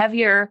will be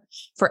heavier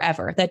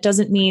forever. That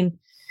doesn't mean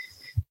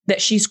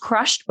that she's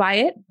crushed by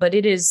it, but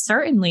it is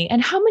certainly.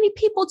 And how many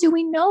people do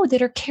we know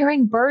that are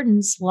carrying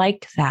burdens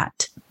like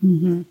that?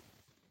 Mm-hmm.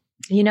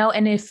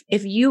 And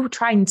if you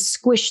try and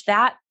squish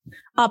that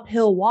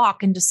uphill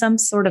walk into some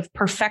sort of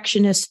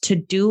perfectionist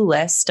to-do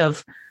list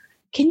of,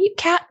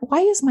 why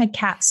is my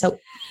cat so,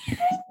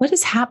 what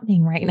is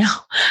happening right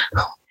now?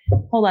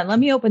 Hold on. Let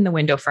me open the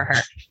window for her.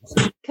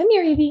 Come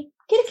here, Evie.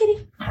 Get a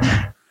kitty.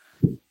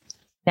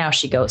 Now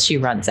she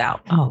runs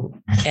out. Oh,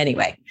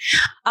 anyway,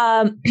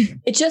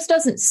 it just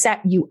doesn't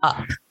set you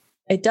up.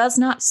 It does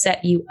not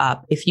set you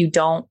up if you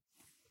don't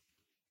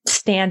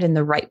stand in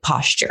the right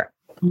posture.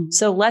 Mm-hmm.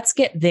 So let's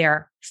get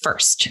there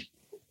first.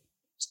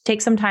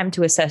 Take some time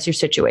to assess your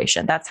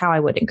situation. That's how I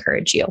would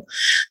encourage you.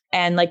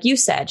 And like you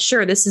said,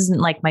 sure, this isn't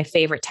like my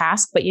favorite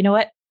task, but you know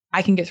what?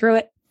 I can get through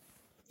it.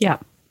 Yeah.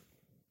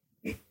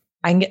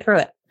 I can get through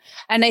it.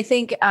 And I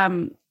think,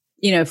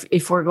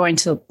 if we're going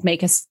to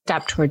make a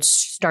step towards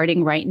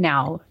starting right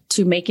now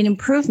to make an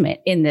improvement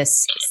in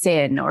this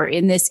sin or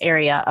in this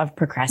area of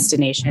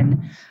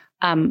procrastination,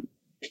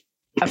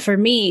 for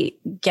me,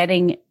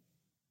 getting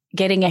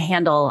getting a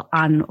handle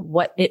on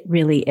what it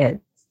really is.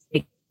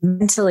 Like,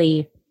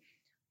 mentally,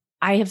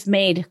 I have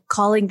made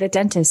calling the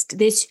dentist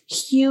this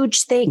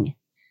huge thing.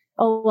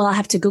 Oh, well, I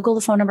have to Google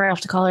the phone number. I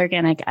have to call her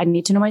again. I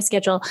need to know my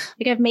schedule.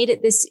 Like, I've made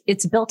it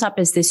it's built up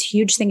as this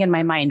huge thing in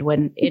my mind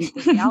when in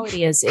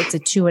reality is it's a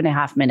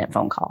 2.5 minute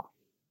phone call.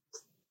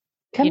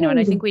 And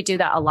I think we do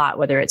that a lot,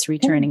 whether it's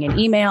returning an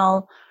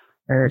email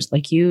or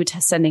like you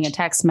sending a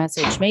text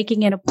message,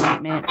 making an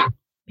appointment,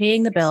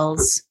 paying the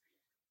bills,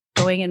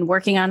 going and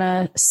working on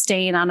a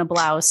stain on a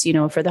blouse,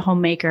 for the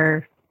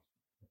homemaker.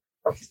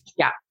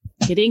 Yeah.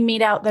 Getting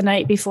meat out the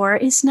night before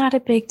is not a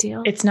big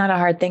deal. It's not a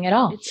hard thing at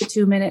all. It's a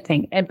 2-minute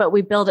thing. But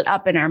we build it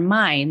up in our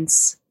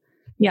minds.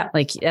 Yeah.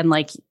 Like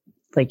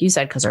you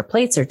said, because our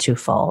plates are too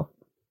full.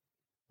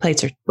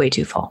 Plates are way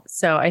too full.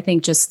 So I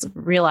think just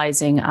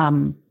realizing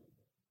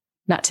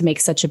not to make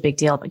such a big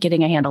deal, but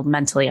getting a handle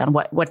mentally on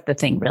what the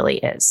thing really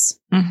is.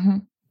 Mm-hmm.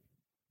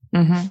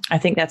 Mm-hmm. I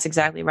think that's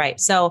exactly right.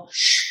 So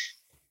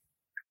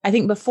I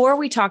think before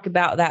we talk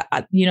about that,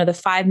 the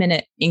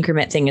 5-minute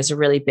increment thing is a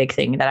really big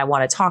thing that I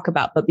want to talk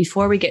about. But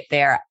before we get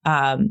there,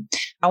 I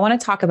want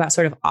to talk about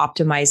sort of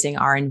optimizing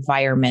our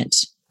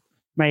environment.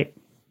 Right.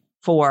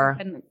 For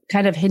and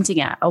kind of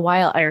hinting at a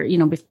while, or,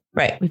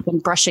 right. We've been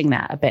brushing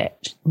that a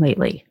bit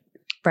lately.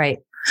 Right.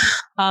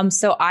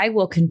 So I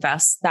will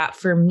confess that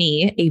for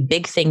me, a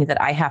big thing that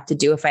I have to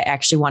do if I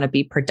actually want to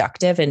be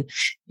productive, and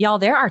y'all,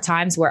 there are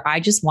times where I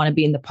just want to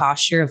be in the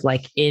posture of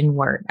like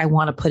inward. I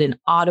want to put an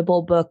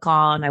Audible book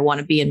on. I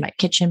want to be in my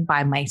kitchen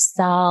by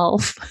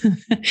myself.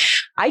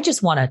 I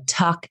just want to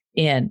tuck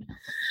in.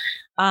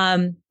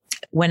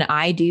 When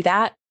I do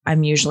that,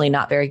 I'm usually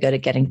not very good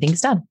at getting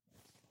things done.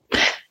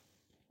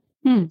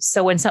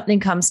 So when something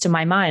comes to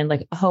my mind,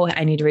 like, oh,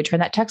 I need to return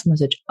that text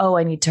message. Oh,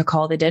 I need to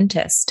call the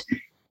dentist.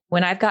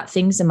 When I've got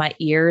things in my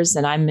ears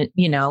and I'm,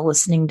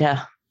 listening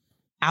to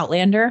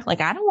Outlander, like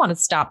I don't want to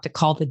stop to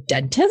call the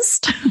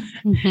dentist.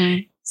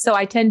 Mm-hmm. So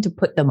I tend to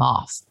put them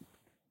off.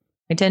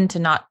 I tend to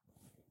not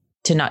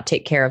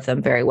take care of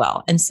them very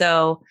well. And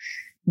so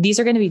these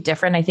are going to be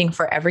different, I think,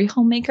 for every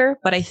homemaker.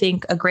 But I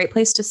think a great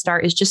place to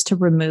start is just to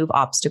remove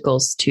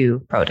obstacles to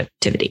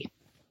productivity.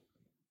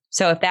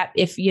 So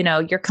if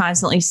you're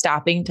constantly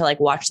stopping to like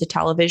watch the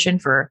television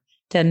for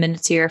 10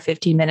 minutes here,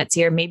 15 minutes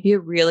here, maybe a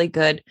really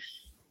good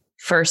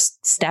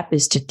first step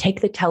is to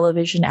take the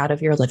television out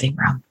of your living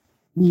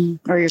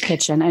room. Or your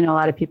kitchen. I know a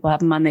lot of people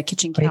have them on the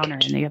kitchen counter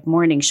and they have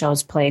morning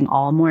shows playing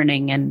all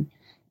morning. And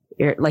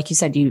like you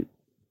said, the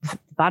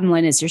bottom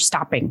line is you're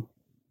stopping.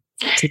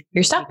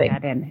 You're stopping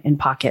that in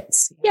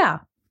pockets. Yeah.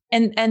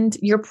 And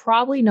you're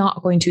probably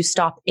not going to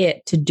stop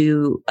it to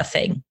do a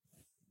thing.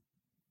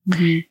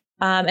 Mm-hmm.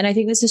 And I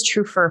think this is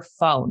true for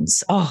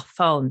phones. Oh,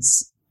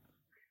 phones.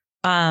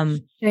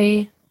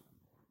 Jay.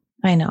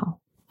 I know.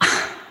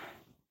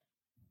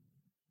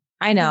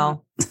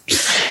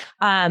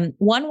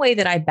 One way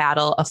that I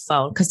battle a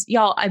phone, because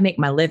y'all, I make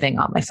my living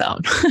on my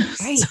phone.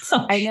 Right.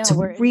 So I know. It's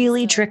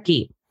really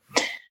tricky.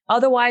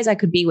 Otherwise, I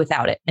could be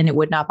without it and it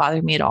would not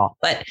bother me at all.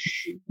 But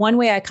one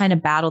way I kind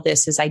of battle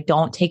this is I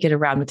don't take it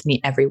around with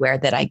me everywhere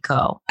that I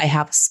go. I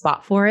have a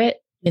spot for it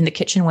in the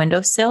kitchen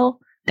windowsill.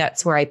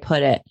 That's where I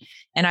put it.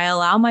 And I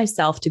allow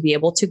myself to be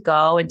able to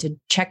go and to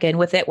check in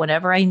with it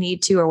whenever I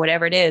need to or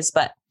whatever it is.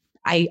 But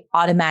I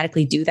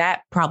automatically do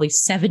that probably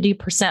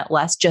 70%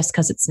 less just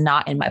because it's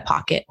not in my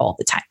pocket all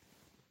the time.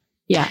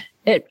 Yeah,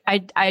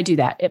 I do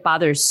that. It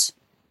bothers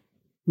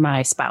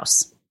my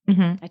spouse.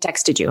 Mm-hmm. I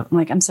texted you. I'm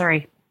like, I'm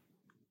sorry.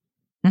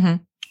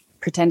 Mm-hmm.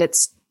 Pretend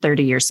it's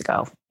 30 years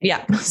ago.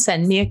 Yeah.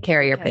 Send me a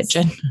carrier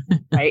pigeon.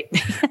 Right.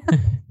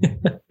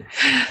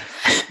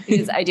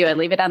 Because I do. I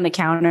leave it on the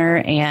counter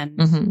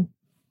and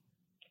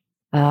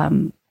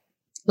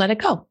let it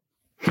go.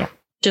 Yeah.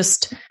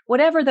 Just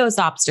whatever those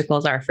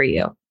obstacles are for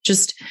you.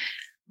 Just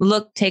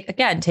take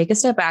a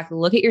step back,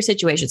 look at your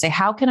situation, say,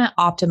 how can I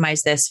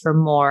optimize this for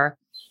more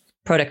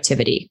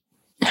productivity?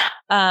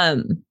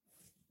 One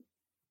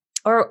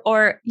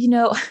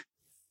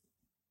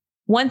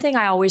thing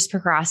I always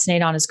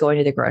procrastinate on is going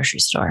to the grocery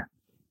store.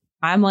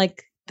 I'm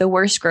like the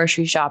worst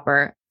grocery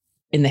shopper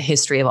in the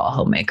history of all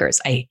homemakers.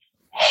 I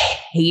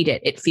hate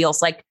it. It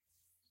feels like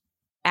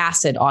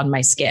acid on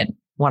my skin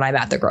when I'm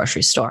at the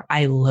grocery store.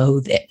 I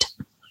loathe it.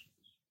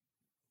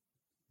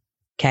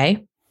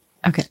 Okay.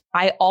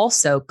 I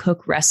also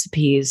cook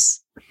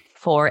recipes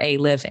for a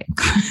living.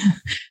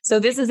 So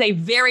this is a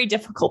very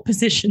difficult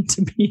position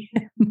to be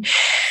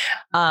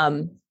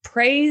in.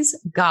 Praise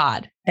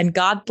God and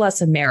God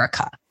bless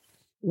America.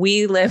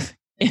 We live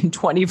in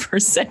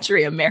 21st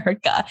century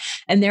America,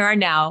 and there are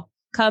now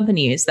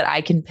companies that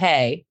I can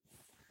pay.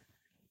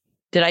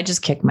 Did I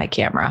just kick my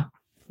camera?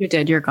 You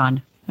did. You're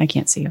gone. I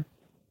can't see you.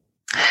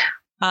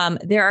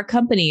 There are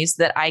companies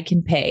that I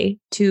can pay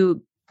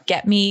to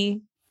get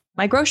me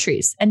my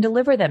groceries and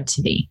deliver them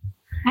to me.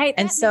 That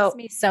makes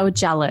me so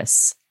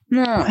jealous.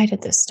 No, I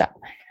did this stuff.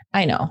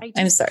 I know.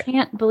 I'm sorry. I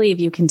can't believe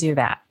you can do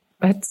that.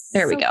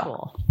 There we go.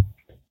 Cool.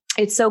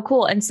 It's so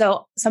cool. And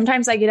so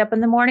sometimes I get up in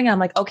the morning and I'm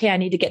like, okay, I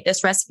need to get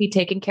this recipe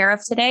taken care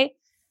of today.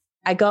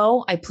 I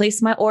go, I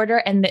place my order,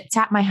 and it's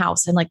at my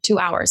house in like 2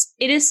 hours.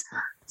 It is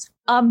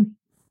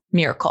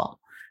miracle.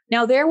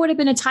 Now, there would have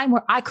been a time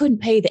where I couldn't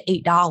pay the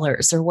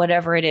 $8 or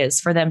whatever it is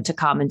for them to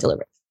come and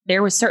deliver.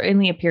 There was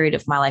certainly a period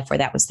of my life where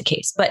that was the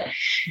case. But,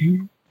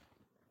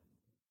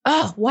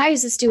 why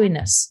is this doing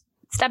this?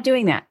 Stop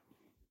doing that.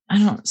 I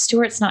don't know.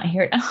 Stuart's not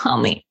here to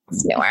help me.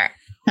 Stuart,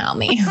 help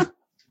me.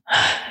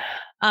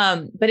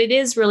 But it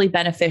is really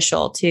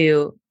beneficial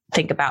to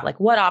think about, like,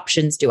 what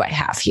options do I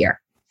have here?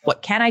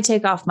 What can I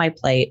take off my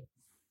plate?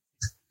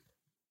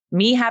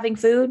 Me having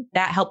food,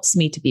 that helps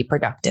me to be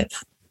productive.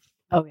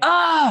 Okay.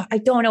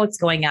 I don't know what's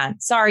going on.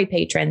 Sorry,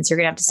 patrons. You're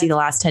going to have to see the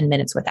last 10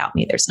 minutes without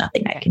me. There's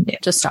nothing I can do.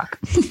 Just talk.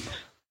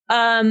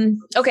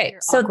 Okay.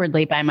 So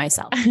awkwardly by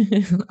myself.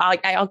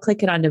 I'll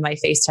click it onto my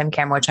FaceTime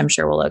camera, which I'm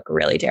sure will look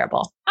really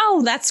terrible.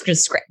 Oh, that's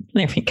just great.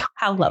 There we go.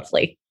 How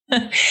lovely.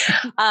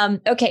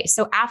 Okay.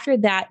 So after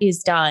that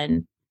is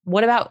done,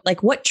 what about,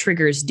 like, what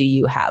triggers do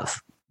you have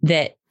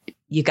that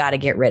you got to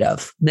get rid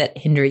of that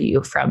hinder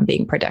you from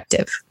being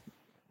productive?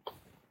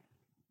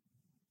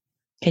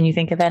 Can you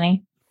think of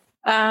any?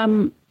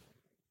 Well,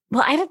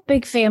 I have a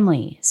big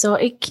family, so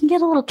it can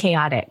get a little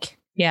chaotic.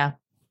 Yeah.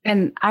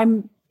 And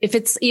if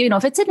it's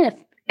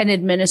an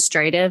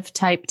administrative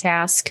type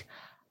task,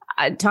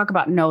 I talk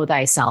about know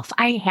thyself.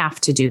 I have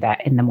to do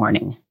that in the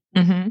morning.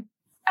 Mm-hmm.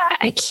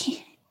 I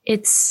can't,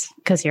 it's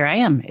because here I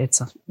am.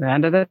 It's the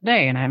end of the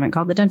day and I haven't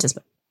called the dentist,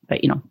 but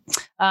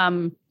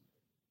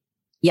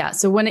yeah.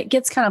 So when it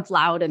gets kind of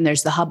loud and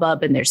there's the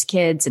hubbub and there's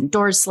kids and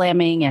doors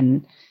slamming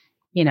and,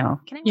 can I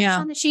wax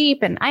on the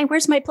sheep? And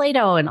where's my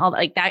Play-Doh and all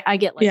like that? I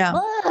get like,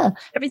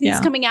 everything's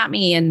coming at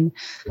me. And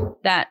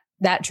that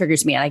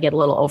triggers me. And I get a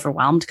little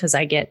overwhelmed because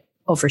I get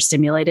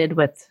overstimulated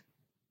with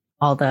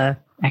all the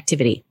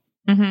activity.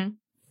 Mm-hmm.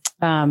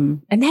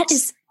 And that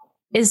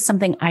is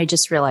something I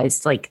just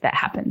realized, like, that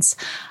happens.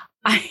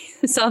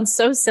 It sounds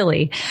so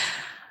silly.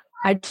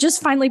 I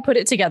just finally put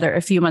it together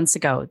a few months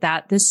ago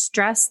that the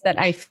stress that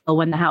I feel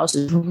when the house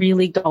is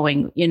really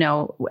going,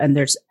 and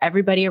there's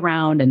everybody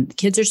around and the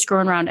kids are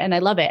screwing around, and I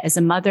love it. As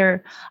a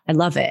mother, I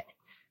love it.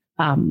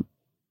 I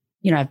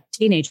have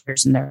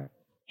teenagers and they're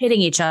hitting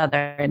each other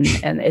and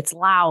it's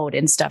loud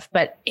and stuff,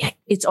 but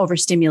it's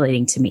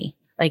overstimulating to me.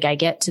 Like, I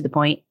get to the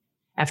point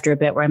after a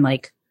bit where I'm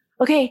like,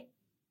 okay,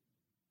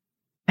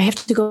 I have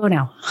to go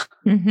now.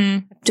 Mm-hmm.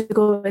 I have to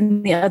go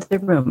in the other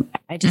room.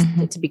 I just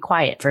need to be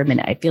quiet for a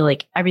minute. I feel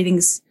like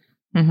everything's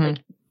like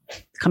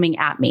coming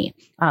at me.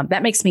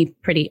 That makes me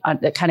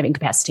that kind of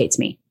incapacitates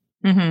me.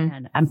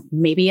 Mm-hmm.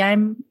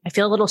 And I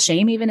feel a little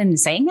shame even in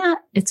saying that.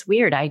 It's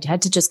weird. I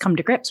had to just come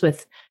to grips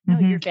with,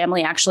 your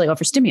family actually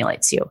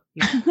overstimulates you.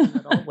 You're a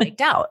little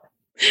waked out.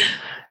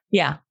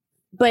 Yeah.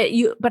 But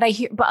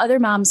other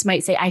moms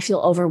might say, I feel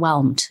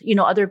overwhelmed.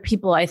 Other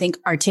people, I think,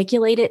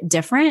 articulate it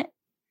different.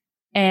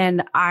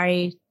 And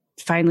I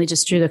finally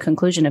just drew the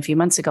conclusion a few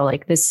months ago,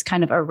 like, this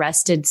kind of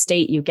arrested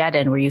state you get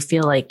in where you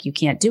feel like you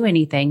can't do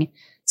anything.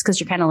 It's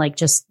because you're kind of like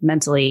just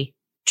mentally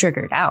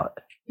triggered out.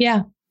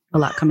 Yeah. A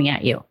lot coming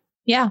at you.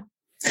 Yeah.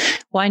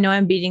 Well, I know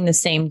I'm beating the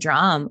same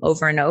drum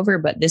over and over,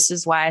 but this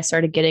is why I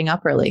started getting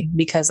up early,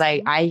 because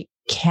I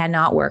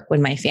cannot work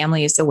when my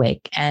family is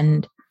awake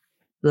and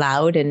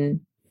loud and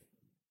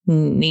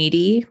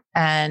needy,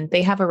 and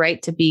they have a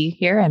right to be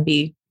here and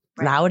be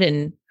loud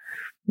and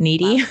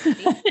needy.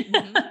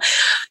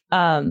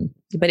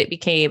 But it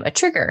became a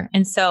trigger.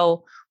 And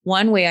so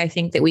one way I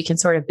think that we can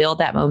sort of build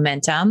that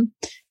momentum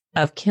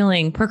of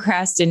killing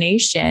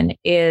procrastination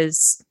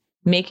is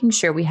making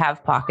sure we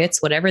have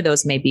pockets, whatever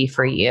those may be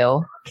for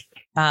you,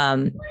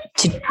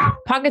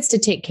 pockets to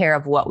take care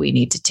of what we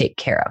need to take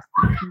care of.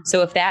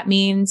 So if that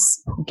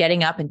means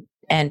getting up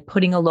and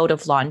putting a load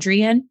of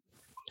laundry in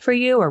for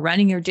you, or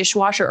running your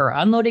dishwasher, or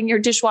unloading your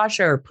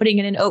dishwasher, or putting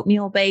in an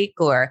oatmeal bake,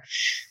 or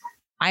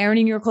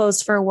ironing your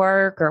clothes for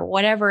work, or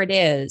whatever it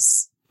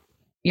is,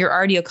 you're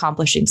already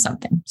accomplishing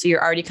something. So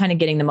you're already kind of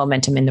getting the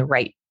momentum in the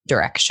right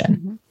direction.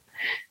 Mm-hmm.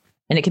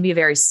 And it can be a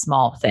very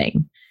small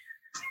thing.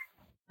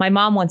 My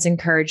mom once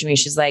encouraged me.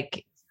 She's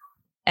like,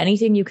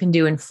 anything you can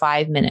do in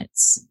 5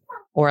 minutes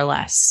or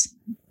less,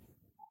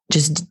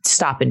 just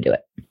stop and do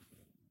it.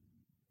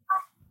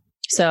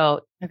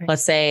 So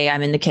let's say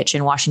I'm in the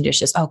kitchen washing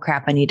dishes. Oh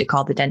crap, I need to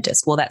call the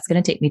dentist. Well, that's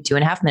going to take me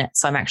 2.5 minutes.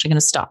 So I'm actually going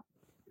to stop.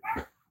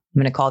 I'm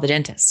going to call the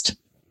dentist.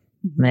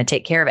 I'm going to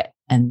take care of it.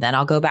 And then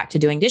I'll go back to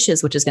doing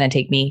dishes, which is going to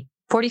take me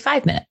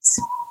 45 minutes.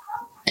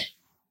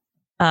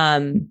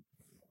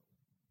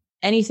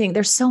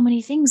 There's so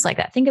many things like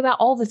that. Think about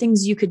all the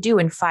things you could do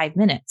in 5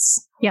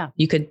 minutes. Yeah.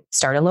 You could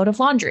start a load of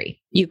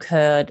laundry. You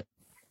could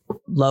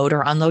load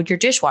or unload your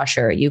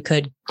dishwasher. You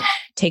could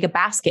take a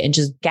basket and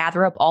just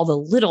gather up all the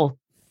little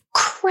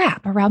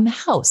crap around the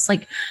house.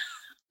 Like,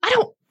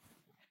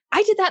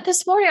 I did that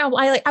this morning.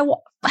 I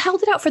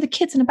held it out for the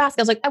kids in a basket.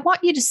 I was like, I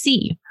want you to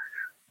see.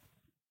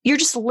 You're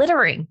just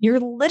littering. You're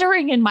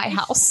littering in my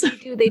house.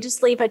 They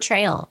just leave a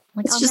trail.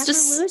 Like, I'll never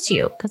lose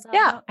you because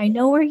I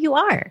know where you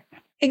are.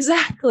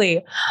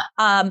 Exactly.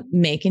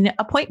 Make an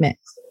appointment.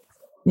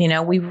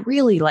 We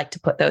really like to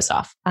put those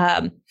off.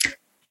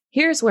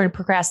 Here's where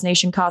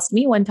procrastination cost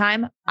me one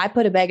time. I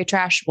put a bag of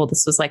trash. Well,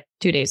 this was like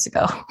 2 days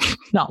ago,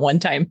 not one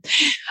time.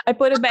 I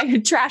put a bag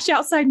of trash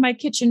outside my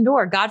kitchen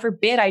door. God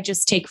forbid I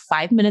just take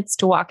 5 minutes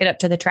to walk it up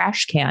to the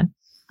trash can.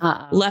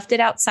 Left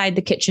it outside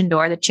the kitchen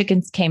door. The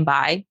chickens came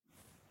by,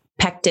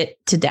 pecked it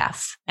to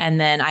death.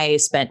 And then I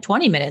spent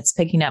 20 minutes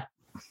picking up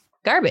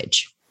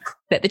garbage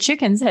that the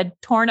chickens had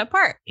torn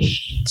apart.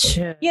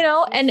 You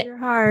know, and you're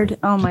hard.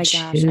 Oh my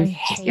gosh. I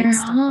hate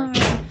stuff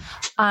like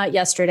that.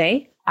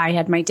 Yesterday, I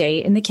had my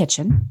day in the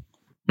kitchen.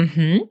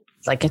 Mm-hmm.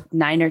 Like a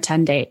 9 or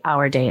 10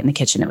 hour day in the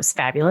kitchen. It was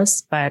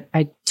fabulous, but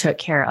I took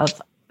care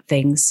of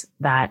things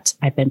that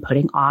I've been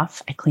putting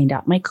off. I cleaned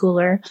out my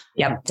cooler.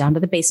 Yep. Down to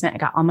the basement. I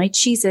got all my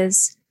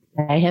cheeses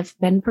that I have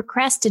been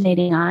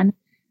procrastinating on.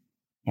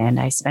 And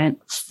I spent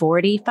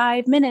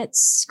 45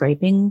 minutes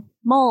scraping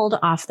mold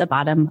off the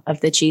bottom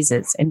of the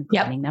cheeses and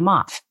cleaning them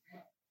off.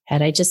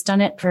 Had I just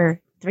done it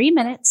for 3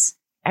 minutes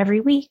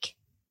every week,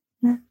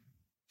 it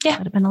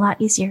would have been a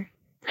lot easier.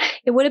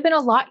 It would have been a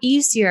lot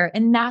easier.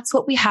 And that's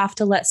what we have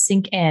to let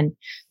sink in.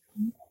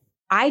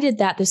 I did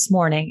that this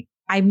morning.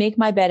 I make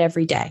my bed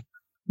every day,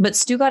 but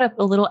Stu got up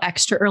a little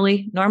extra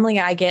early. Normally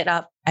I get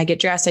up, I get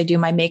dressed, I do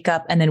my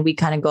makeup, and then we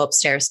kind of go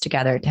upstairs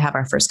together to have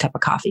our first cup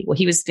of coffee. Well,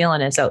 he was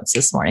feeling his oats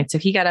this morning. So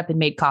he got up and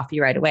made coffee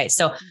right away.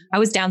 So I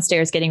was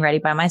downstairs getting ready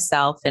by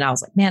myself. And I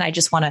was like, man, I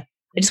just want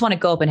to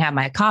go up and have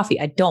my coffee.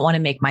 I don't want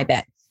to make my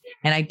bed,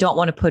 and I don't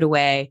want to put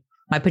away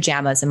my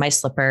pajamas and my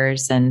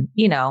slippers and,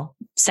 you know,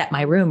 set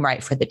my room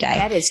right for the day.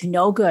 That is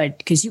no good,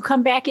 because you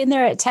come back in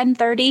there at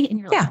 10:30 and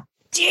you're like,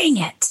 dang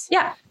it.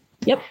 Yeah.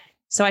 Yep.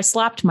 So I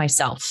slapped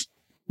myself.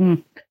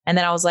 And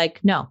then I was like,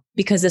 no,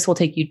 because this will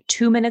take you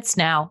 2 minutes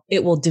now.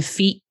 It will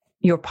defeat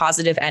your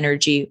positive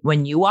energy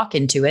when you walk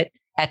into it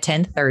at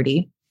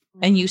 10:30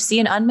 and you see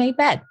an unmade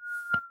bed.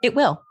 It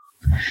will.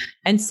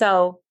 And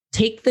so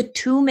take the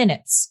 2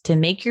 minutes to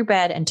make your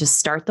bed and to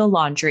start the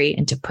laundry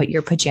and to put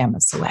your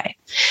pajamas away.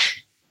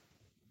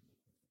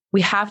 We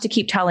have to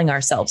keep telling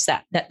ourselves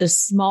that the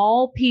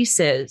small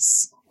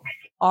pieces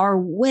are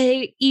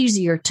way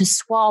easier to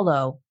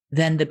swallow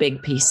than the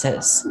big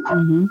pieces.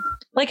 Mm-hmm.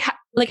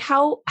 Like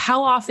how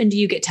often do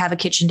you get to have a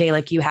kitchen day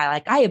like you had?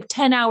 Like, I have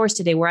 10 hours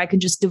today where I can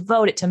just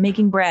devote it to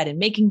making bread and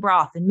making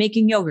broth and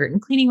making yogurt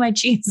and cleaning my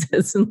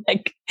cheeses. And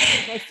like,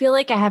 I feel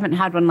like I haven't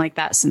had one like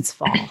that since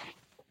fall.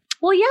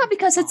 Well, yeah,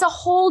 because it's a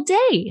whole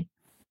day.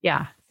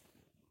 Yeah.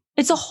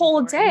 It's a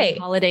whole day.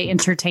 Holiday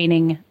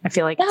entertaining. I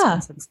feel like it's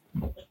been since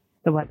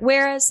the weather.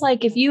 Whereas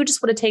like if you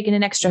just would have taken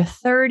an extra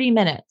 30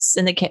 minutes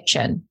in the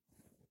kitchen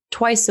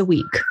twice a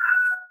week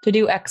to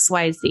do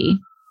XYZ.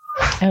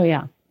 Oh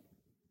yeah.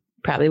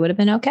 Probably would have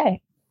been okay.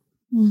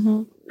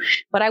 Mm-hmm.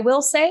 But I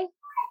will say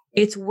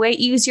it's way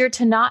easier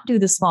to not do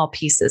the small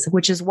pieces,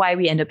 which is why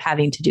we end up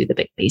having to do the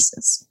big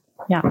pieces.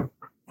 Yeah.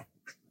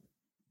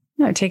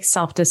 No, it takes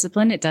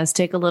self-discipline. It does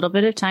take a little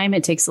bit of time.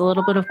 It takes a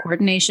little bit of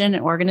coordination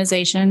and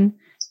organization.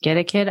 Get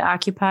a kid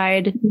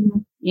occupied. Mm-hmm.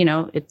 You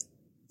know,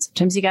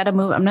 sometimes you got to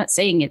move. I'm not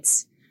saying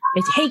it's,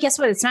 hey, guess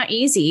what? It's not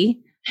easy.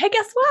 Hey,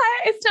 guess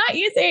what? It's not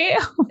easy.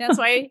 That's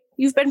why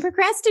you've been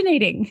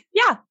procrastinating.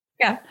 Yeah.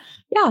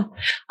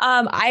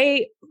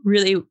 I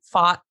really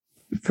fought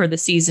for the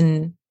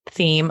season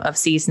theme of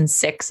season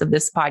 6 of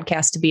this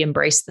podcast to be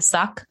Embrace the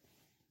Suck.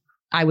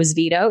 I was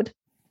vetoed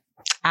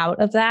out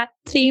of that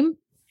theme,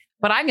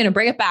 but I'm going to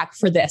bring it back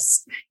for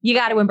this. You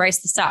got to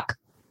embrace the suck.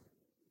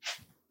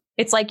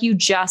 It's like you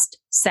just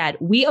said,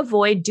 we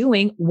avoid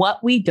doing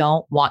what we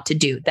don't want to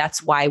do.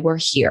 That's why we're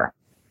here.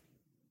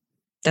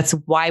 That's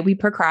why we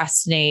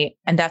procrastinate.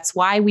 And that's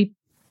why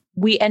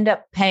we end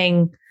up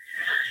paying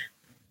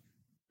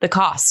the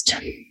cost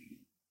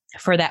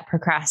for that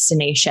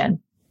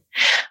procrastination.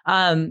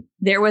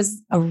 There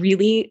was a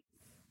really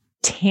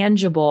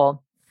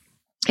tangible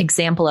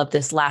example of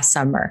this last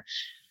summer.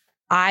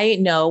 I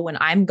know when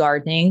I'm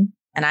gardening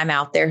and I'm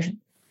out there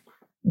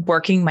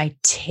working my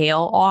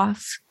tail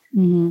off,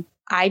 mm-hmm.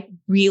 I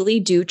really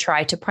do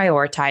try to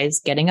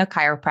prioritize getting a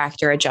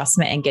chiropractor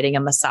adjustment and getting a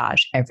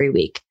massage every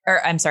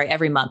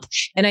month.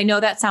 And I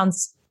know that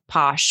sounds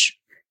posh.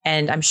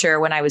 And I'm sure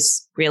when I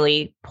was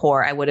really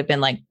poor, I would have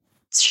been like,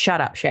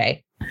 shut up,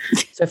 Shay.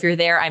 So if you're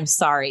there, I'm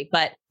sorry,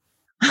 but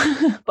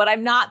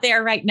I'm not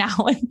there right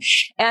now.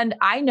 And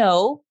I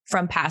know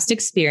from past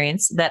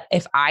experience that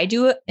if I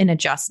do an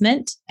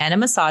adjustment and a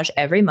massage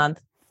every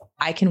month,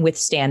 I can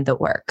withstand the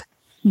work.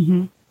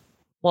 Mm-hmm.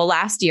 Well,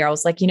 last year I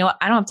was like, you know what?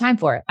 I don't have time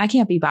for it. I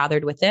can't be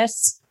bothered with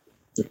this.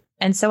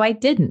 And so I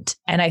didn't.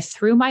 And I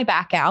threw my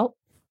back out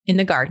in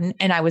the garden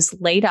and I was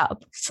laid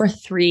up for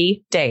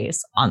 3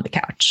 days on the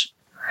couch.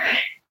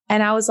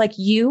 And I was like,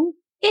 you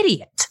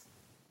idiot.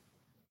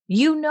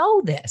 You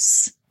know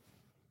this.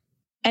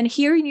 And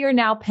here you're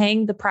now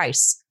paying the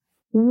price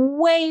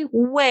way,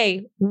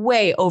 way,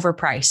 way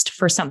overpriced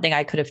for something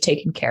I could have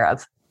taken care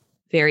of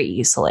very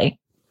easily.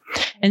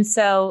 And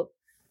so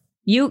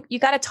you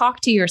got to talk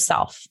to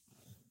yourself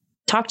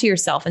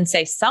and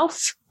say,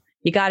 self,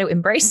 you got to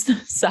embrace the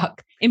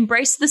suck,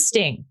 embrace the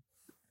sting,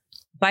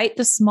 bite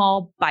the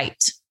small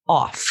bite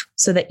off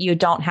so that you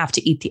don't have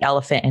to eat the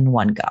elephant in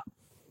one go.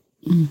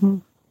 Mm-hmm.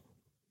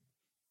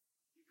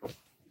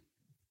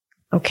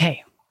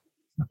 Okay.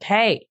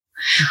 Okay.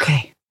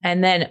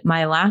 And then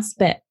my last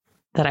bit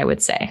that I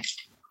would say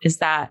is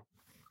that,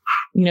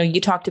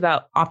 you talked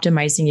about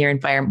optimizing your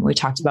environment. We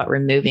talked about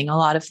removing a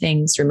lot of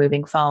things,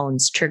 removing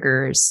phones,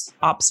 triggers,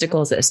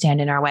 obstacles that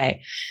stand in our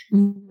way.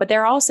 But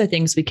there are also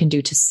things we can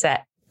do to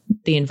set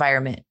the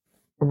environment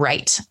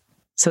right.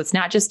 So it's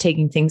not just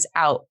taking things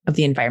out of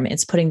the environment,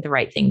 it's putting the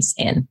right things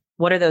in.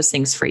 What are those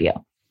things for you?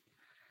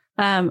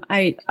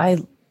 I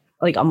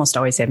like almost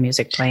always have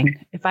music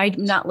playing. If I'm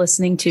not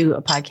listening to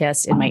a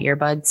podcast in my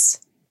earbuds,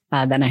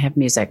 then I have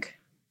music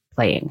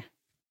playing.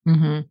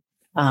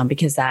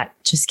 Because that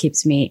just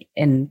keeps me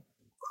in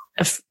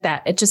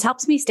it just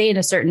helps me stay in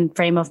a certain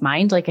frame of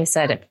mind. Like I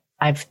said,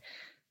 I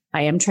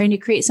am trying to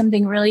create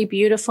something really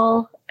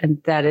beautiful.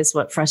 And that is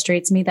what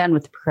frustrates me then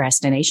with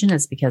procrastination,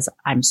 is because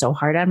I'm so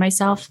hard on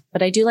myself.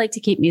 But I do like to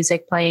keep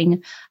music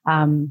playing.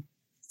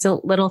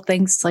 So little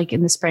things like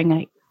in the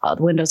spring, the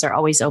windows are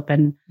always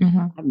open.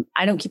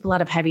 I don't keep a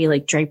lot of heavy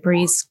like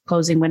draperies,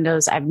 closing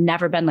windows. I've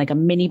never been like a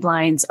mini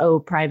blinds.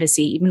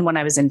 Privacy. Even when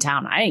I was in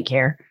town, I didn't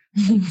care.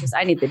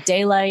 I need the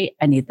daylight.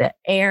 I need the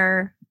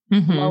air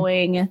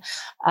blowing.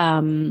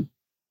 I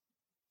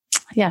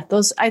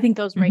think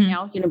those right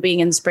now, being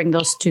in spring,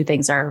 those two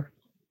things are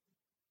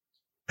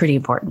pretty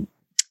important.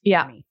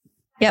 Yeah.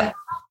 Yep.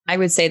 I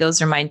would say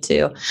those are mine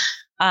too.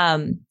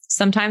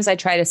 Sometimes I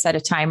try to set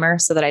a timer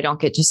so that I don't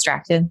get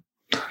distracted.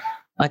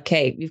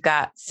 Okay, we've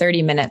got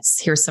 30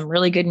 minutes. Here's some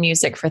really good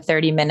music for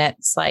 30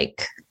 minutes.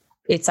 Like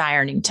it's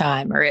ironing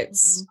time or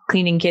it's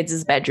cleaning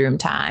kids' bedroom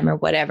time or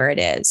whatever it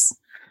is.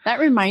 That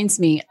reminds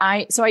me,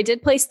 I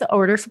did place the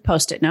order for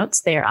Post-it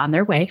notes. They are on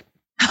their way.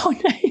 Oh,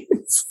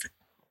 nice.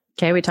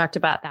 Okay, we talked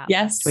about that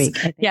last week.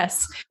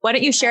 Yes. Why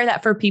don't you share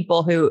that for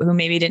people who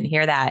maybe didn't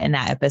hear that in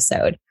that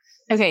episode?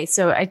 Okay,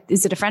 so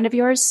is it a friend of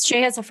yours?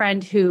 Shay has a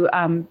friend who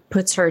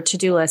puts her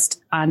to-do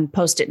list on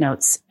Post-it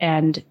notes,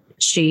 and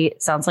she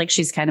sounds like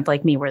she's kind of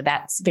like me, where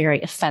that's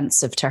very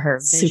offensive to her.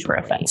 Visually. Super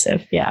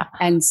offensive. Yeah.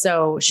 And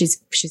so she's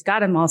got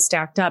them all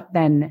stacked up.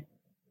 Then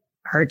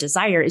her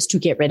desire is to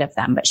get rid of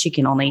them, but she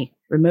can only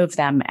remove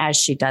them as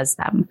she does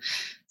them.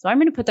 So I'm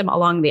going to put them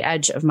along the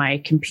edge of my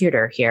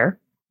computer here.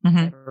 I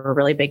have a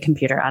really big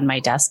computer on my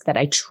desk that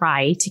I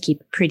try to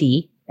keep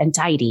pretty and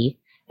tidy.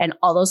 And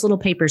all those little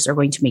papers are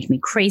going to make me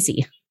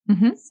crazy.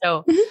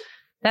 So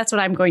that's what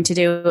I'm going to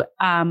do.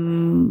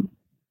 And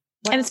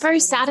it's very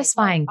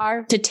satisfying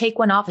to take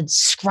one off and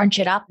scrunch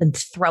it up and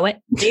throw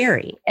it.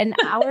 Very. And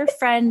our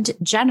friend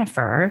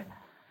Jennifer,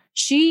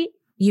 she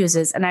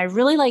uses, and I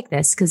really like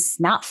this because it's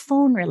not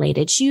phone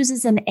related, she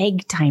uses an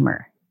egg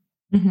timer.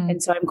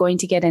 And so I'm going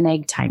to get an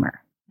egg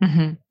timer.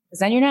 Because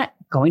then you're not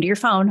going to your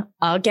phone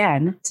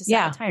again to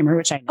set a timer,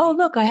 which I know. Oh,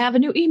 look, I have a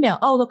new email.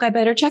 Oh, look, I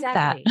better check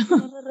that.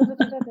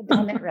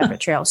 Down that rabbit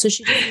trail. So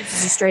she just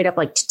uses a straight up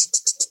like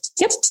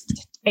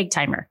egg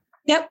timer.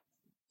 Yep.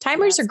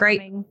 Timers are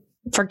great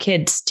for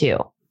kids too.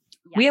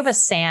 Yes. We have a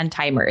sand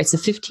timer. It's a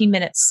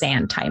 15-minute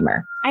sand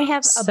timer. I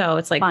have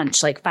it's like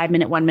bunch, like 5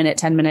 minute, 1 minute,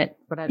 10 minute.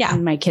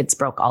 And my kids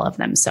broke all of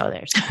them. So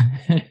there's.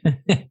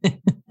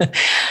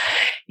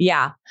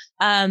 Yeah.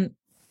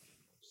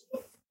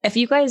 If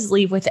you guys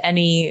leave with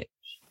any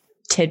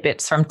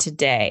tidbits from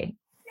today,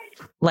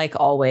 like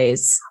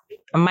always,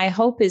 my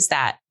hope is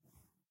that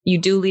you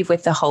do leave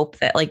with the hope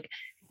that I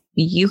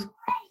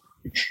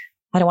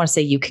don't want to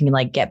say you can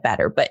like get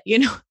better, but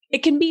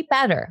it can be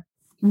better.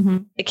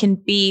 It can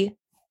be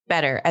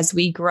better as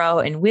we grow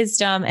in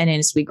wisdom and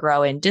as we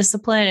grow in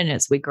discipline and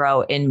as we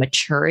grow in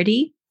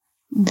maturity.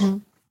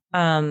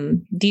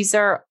 These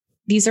are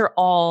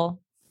all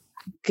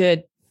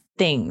good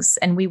things.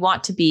 And we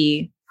want to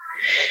be,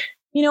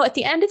 at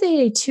the end of the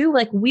day too,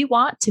 like we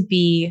want to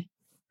be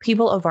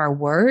people of our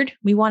word.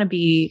 We want to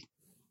be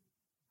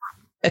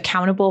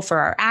accountable for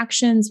our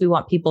actions. We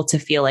want people to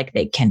feel like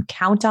they can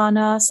count on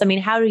us. I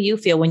mean, how do you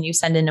feel when you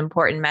send an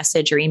important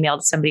message or email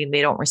to somebody and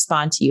they don't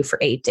respond to you for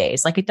 8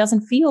 days? Like it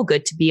doesn't feel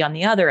good to be on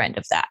the other end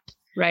of that.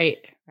 Right.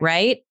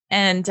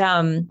 And,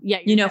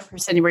 that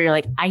person where you're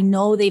like, I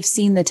know they've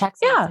seen the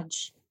text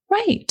message.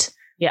 Right.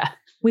 Yeah.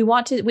 We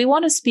want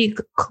to speak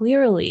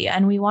clearly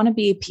and we want to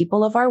be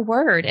people of our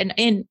word.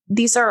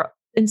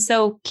 And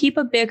so keep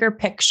a bigger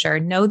picture.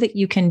 Know that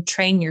you can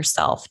train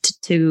yourself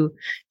to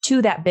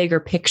that bigger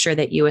picture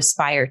that you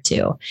aspire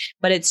to.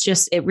 But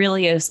it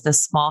really is the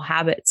small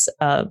habits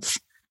of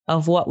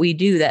what we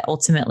do that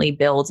ultimately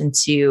build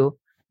into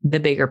the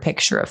bigger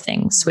picture of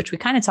things, which we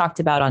kind of talked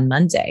about on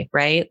Monday,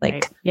 right?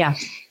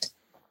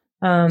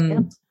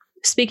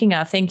 Speaking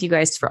of, thank you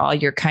guys for all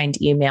your kind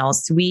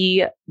emails.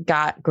 We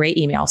got great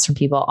emails from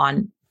people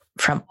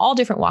from all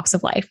different walks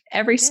of life,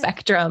 every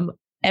spectrum,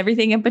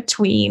 everything in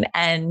between.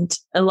 And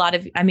a lot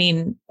of,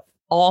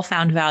 all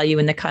found value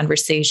in the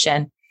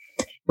conversation,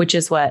 which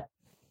is what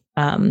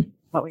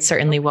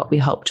we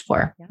hoped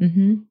for.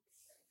 Yeah.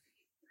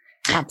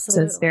 Absolutely.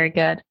 So it's very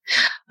good.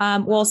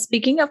 Well,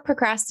 speaking of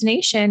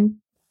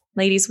procrastination,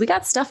 ladies, we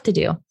got stuff to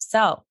do.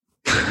 So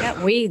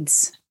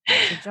weeds.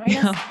 So join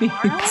us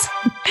tomorrow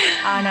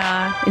on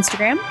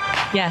Instagram.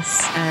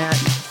 Yes.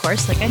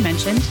 course, like I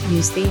mentioned,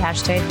 use the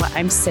hashtag what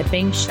I'm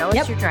sipping. Show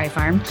us your dry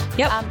farm.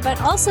 Yep.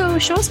 But also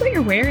show us what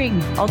you're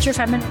wearing. Ultra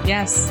feminine.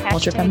 Yes.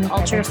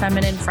 Ultra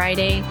feminine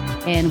Friday.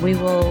 And we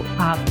will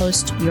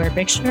post your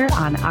picture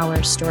on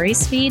our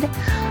stories feed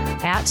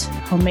at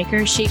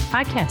Homemaker Chic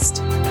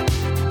Podcast.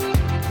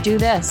 Do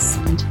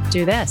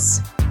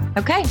this.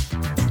 Okay.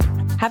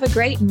 Have a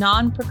great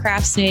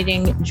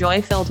non-procrastinating,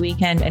 joy-filled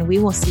weekend, and we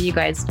will see you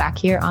guys back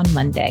here on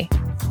Monday.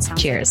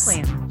 Cheers.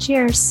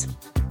 Cheers.